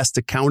 even the best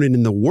accountant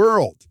in the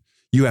world.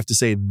 You have to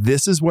say,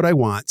 this is what I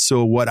want.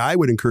 So what I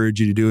would encourage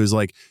you to do is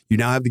you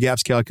now have the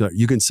gaps calculator.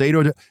 You can say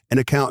to an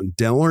accountant,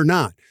 dental or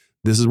not,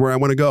 this is where I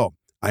want to go.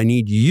 I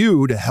need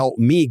you to help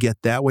me get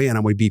that way, and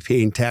I'm going to be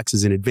paying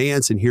taxes in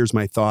advance, and here's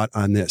my thought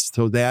on this.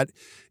 So that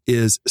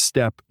is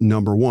step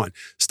number one.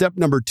 Step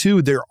number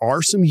two, there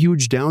are some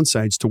huge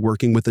downsides to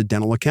working with a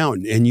dental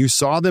accountant, and you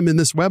saw them in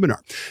this webinar.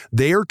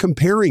 They are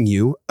comparing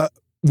you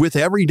with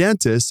every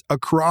dentist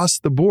across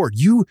the board.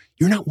 You're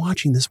not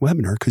watching this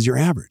webinar because you're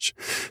average,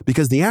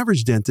 because the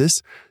average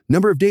dentist,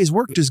 number of days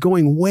worked is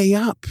going way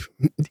up.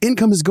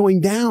 Income is going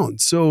down.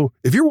 So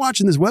if you're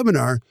watching this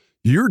webinar,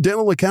 your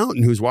dental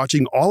accountant who's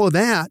watching all of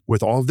that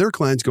with all of their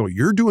clients go,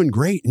 you're doing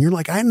great. And you're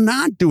like, I'm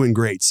not doing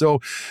great. So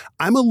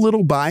I'm a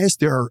little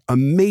biased. There are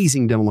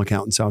amazing dental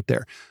accountants out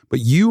there, but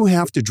you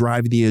have to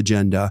drive the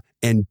agenda,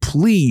 and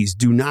please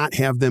do not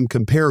have them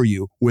compare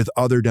you with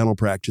other dental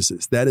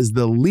practices. That is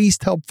the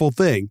least helpful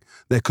thing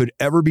that could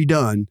ever be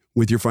done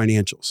with your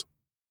financials.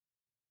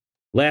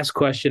 Last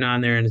question on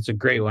there, and it's a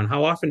great one.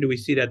 How often do we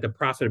see that the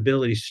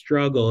profitability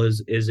struggle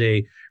is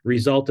a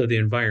result of the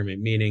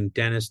environment, meaning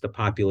dentist to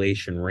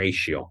population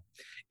ratio?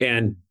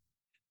 And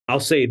I'll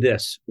say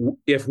this,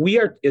 if we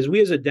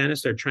as a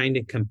dentist are trying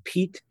to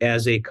compete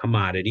as a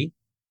commodity,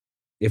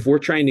 if we're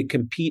trying to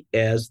compete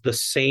as the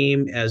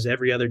same as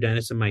every other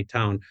dentist in my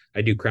town,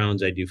 I do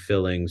crowns, I do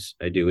fillings,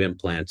 I do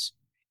implants,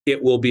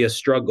 it will be a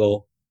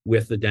struggle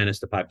with the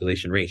dentist to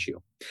population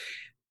ratio.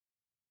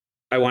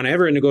 I want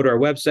everyone to go to our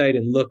website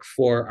and look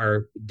for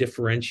our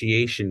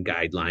differentiation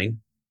guideline.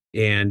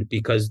 And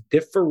because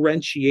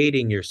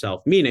differentiating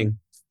yourself, meaning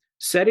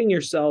setting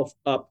yourself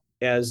up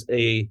as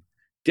a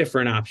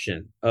different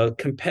option, a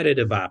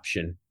competitive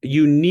option, a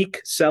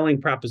unique selling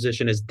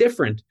proposition is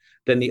different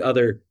than the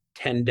other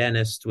 10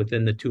 dentists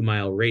within the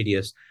 2-mile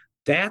radius.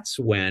 that's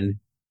when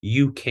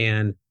you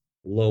can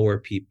lower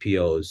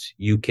PPOs.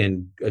 You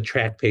can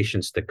attract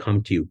patients to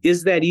come to you.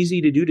 Is that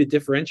easy to do, to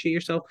differentiate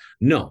yourself?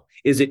 No.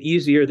 Is it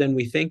easier than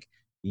we think?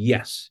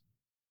 Yes.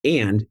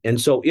 And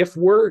so if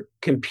we're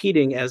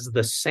competing as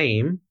the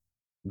same,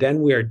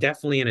 then we are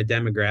definitely in a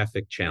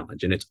demographic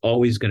challenge, and it's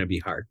always going to be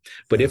hard.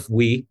 But if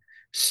we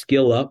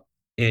skill up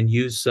and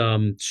use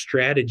some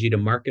strategy to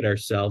market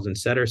ourselves and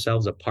set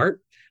ourselves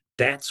apart,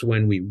 that's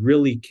when we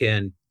really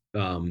can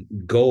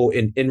go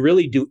and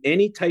really do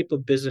any type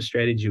of business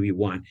strategy we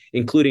want,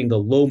 including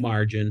the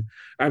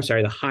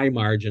high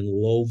margin,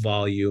 low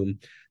volume,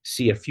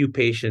 see a few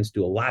patients,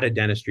 do a lot of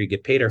dentistry,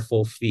 get paid our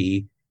full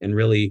fee, and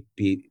really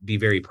be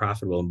very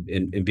profitable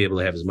and be able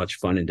to have as much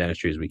fun in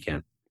dentistry as we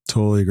can.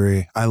 Totally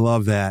agree. I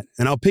love that.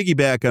 And I'll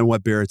piggyback on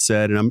what Barrett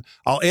said, and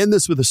I'll end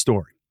this with a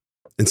story.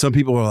 And some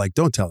people are like,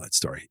 don't tell that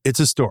story. It's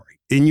a story,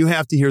 and you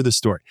have to hear the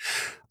story.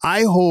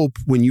 I hope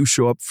when you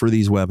show up for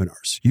these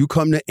webinars, you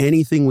come to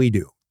anything we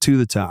do, to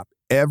the top.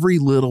 Every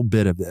little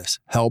bit of this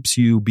helps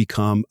you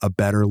become a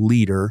better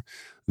leader.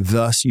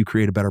 Thus, you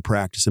create a better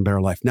practice and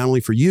better life, not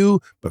only for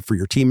you, but for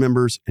your team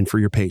members and for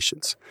your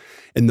patients.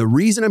 And the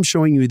reason I'm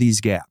showing you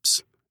these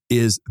gaps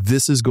is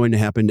this is going to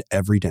happen to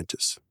every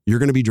dentist. You're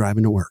going to be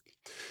driving to work,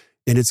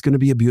 and it's going to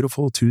be a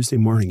beautiful Tuesday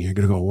morning. You're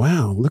going to go,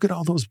 wow, look at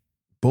all those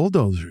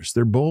bulldozers.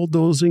 They're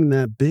bulldozing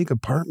that big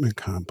apartment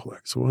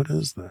complex. What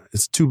is that?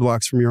 It's 2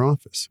 blocks from your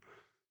office.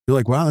 You're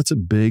like, wow, that's a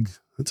big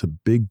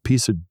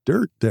piece of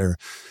dirt there.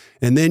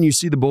 And then you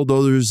see the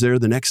bulldozers there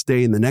the next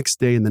day and the next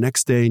day and the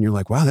next day. And you're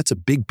like, wow, that's a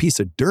big piece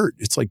of dirt.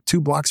 It's like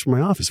 2 blocks from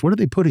my office. What are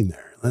they putting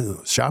there?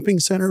 Shopping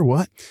center?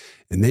 What?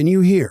 And then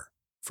you hear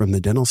from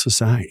the Dental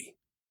Society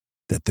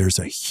that there's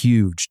a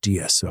huge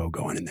DSO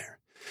going in there.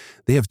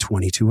 They have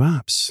 22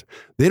 ops.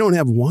 They don't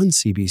have 1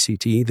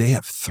 CBCT. They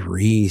have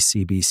 3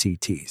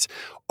 CBCTs.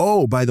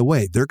 Oh, by the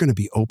way, they're going to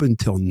be open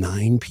till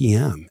 9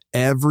 p.m.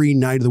 every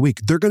night of the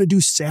week. They're going to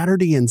do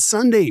Saturday and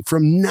Sunday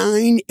from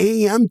 9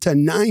 a.m. to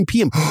 9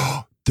 p.m.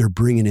 They're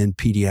bringing in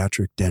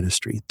pediatric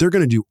dentistry. They're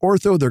going to do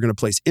ortho. They're going to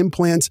place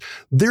implants.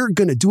 They're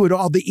going to do it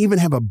all. They even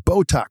have a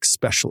Botox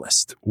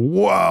specialist.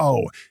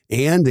 Whoa.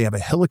 And they have a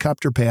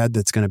helicopter pad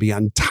that's going to be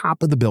on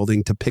top of the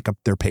building to pick up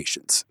their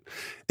patients.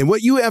 And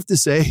what you have to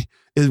say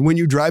is when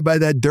you drive by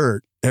that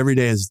dirt every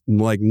day is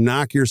like,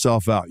 knock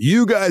yourself out.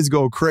 You guys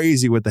go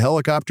crazy with the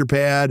helicopter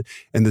pad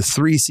and the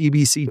 3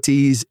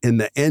 CBCTs and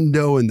the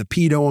endo and the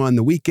pedo on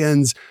the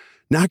weekends.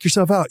 Knock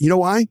yourself out. You know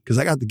why? Because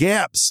I got the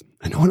gaps.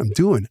 I know what I'm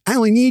doing. I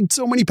only need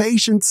so many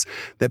patients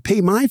that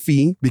pay my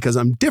fee because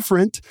I'm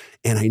different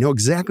and I know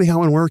exactly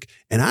how I work.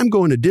 And I'm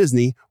going to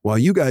Disney while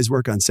you guys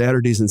work on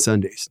Saturdays and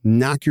Sundays.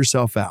 Knock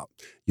yourself out.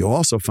 You'll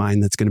also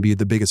find that's going to be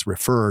the biggest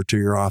referrer to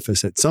your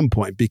office at some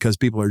point because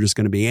people are just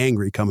going to be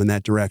angry coming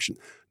that direction.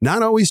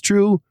 Not always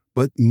true,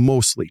 but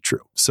mostly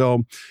true.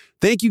 So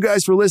thank you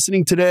guys for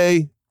listening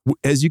today.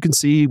 As you can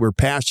see, we're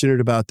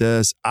passionate about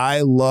this.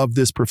 I love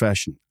this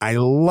profession. I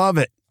love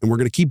it. And we're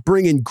going to keep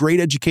bringing great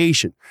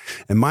education.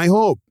 And my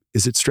hope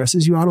is it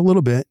stresses you out a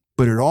little bit,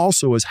 but it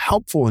also is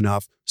helpful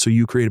enough so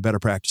you create a better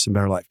practice and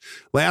better life.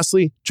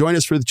 Lastly, join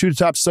us for the 2 to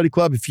Top Study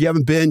Club. If you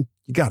haven't been,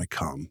 you got to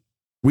come.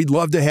 We'd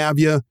love to have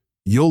you.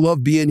 You'll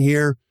love being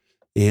here.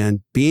 And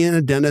being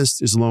a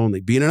dentist is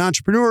lonely. Being an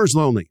entrepreneur is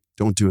lonely.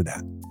 Don't do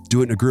that. Do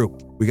it in a group.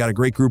 We got a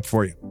great group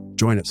for you.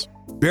 Join us.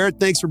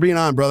 Barrett, thanks for being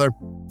on, brother.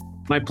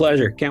 My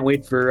pleasure. Can't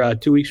wait for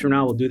 2 weeks from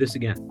now. We'll do this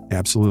again.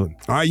 Absolutely.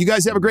 All right. You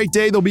guys have a great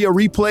day. There'll be a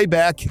replay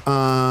back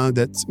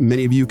that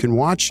many of you can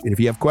watch. And if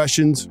you have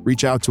questions,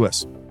 reach out to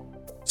us.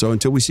 So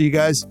until we see you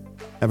guys,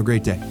 have a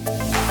great day.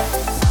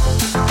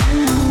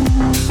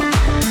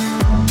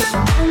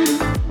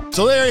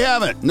 So there you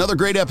have it. Another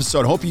great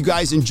episode. Hope you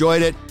guys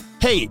enjoyed it.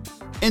 Hey,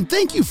 and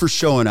thank you for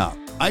showing up.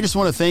 I just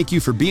want to thank you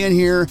for being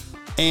here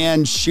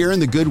and sharing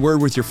the good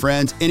word with your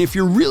friends. And if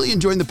you're really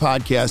enjoying the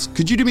podcast,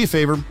 could you do me a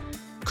favor?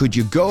 Could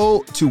you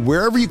go to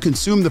wherever you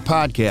consume the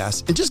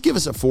podcast and just give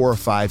us a 4 or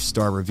 5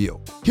 star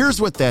review? Here's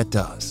what that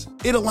does.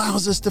 It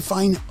allows us to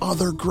find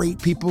other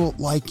great people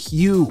like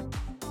you.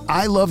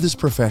 I love this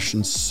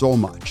profession so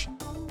much.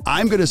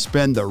 I'm going to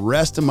spend the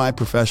rest of my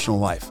professional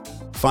life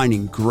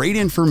finding great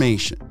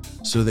information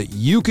so that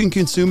you can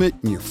consume it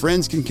and your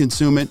friends can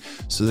consume it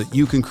so that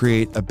you can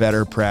create a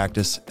better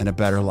practice and a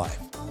better life.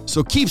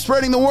 So keep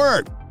spreading the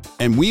word,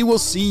 and we will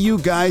see you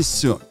guys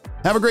soon.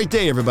 Have a great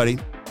day, everybody.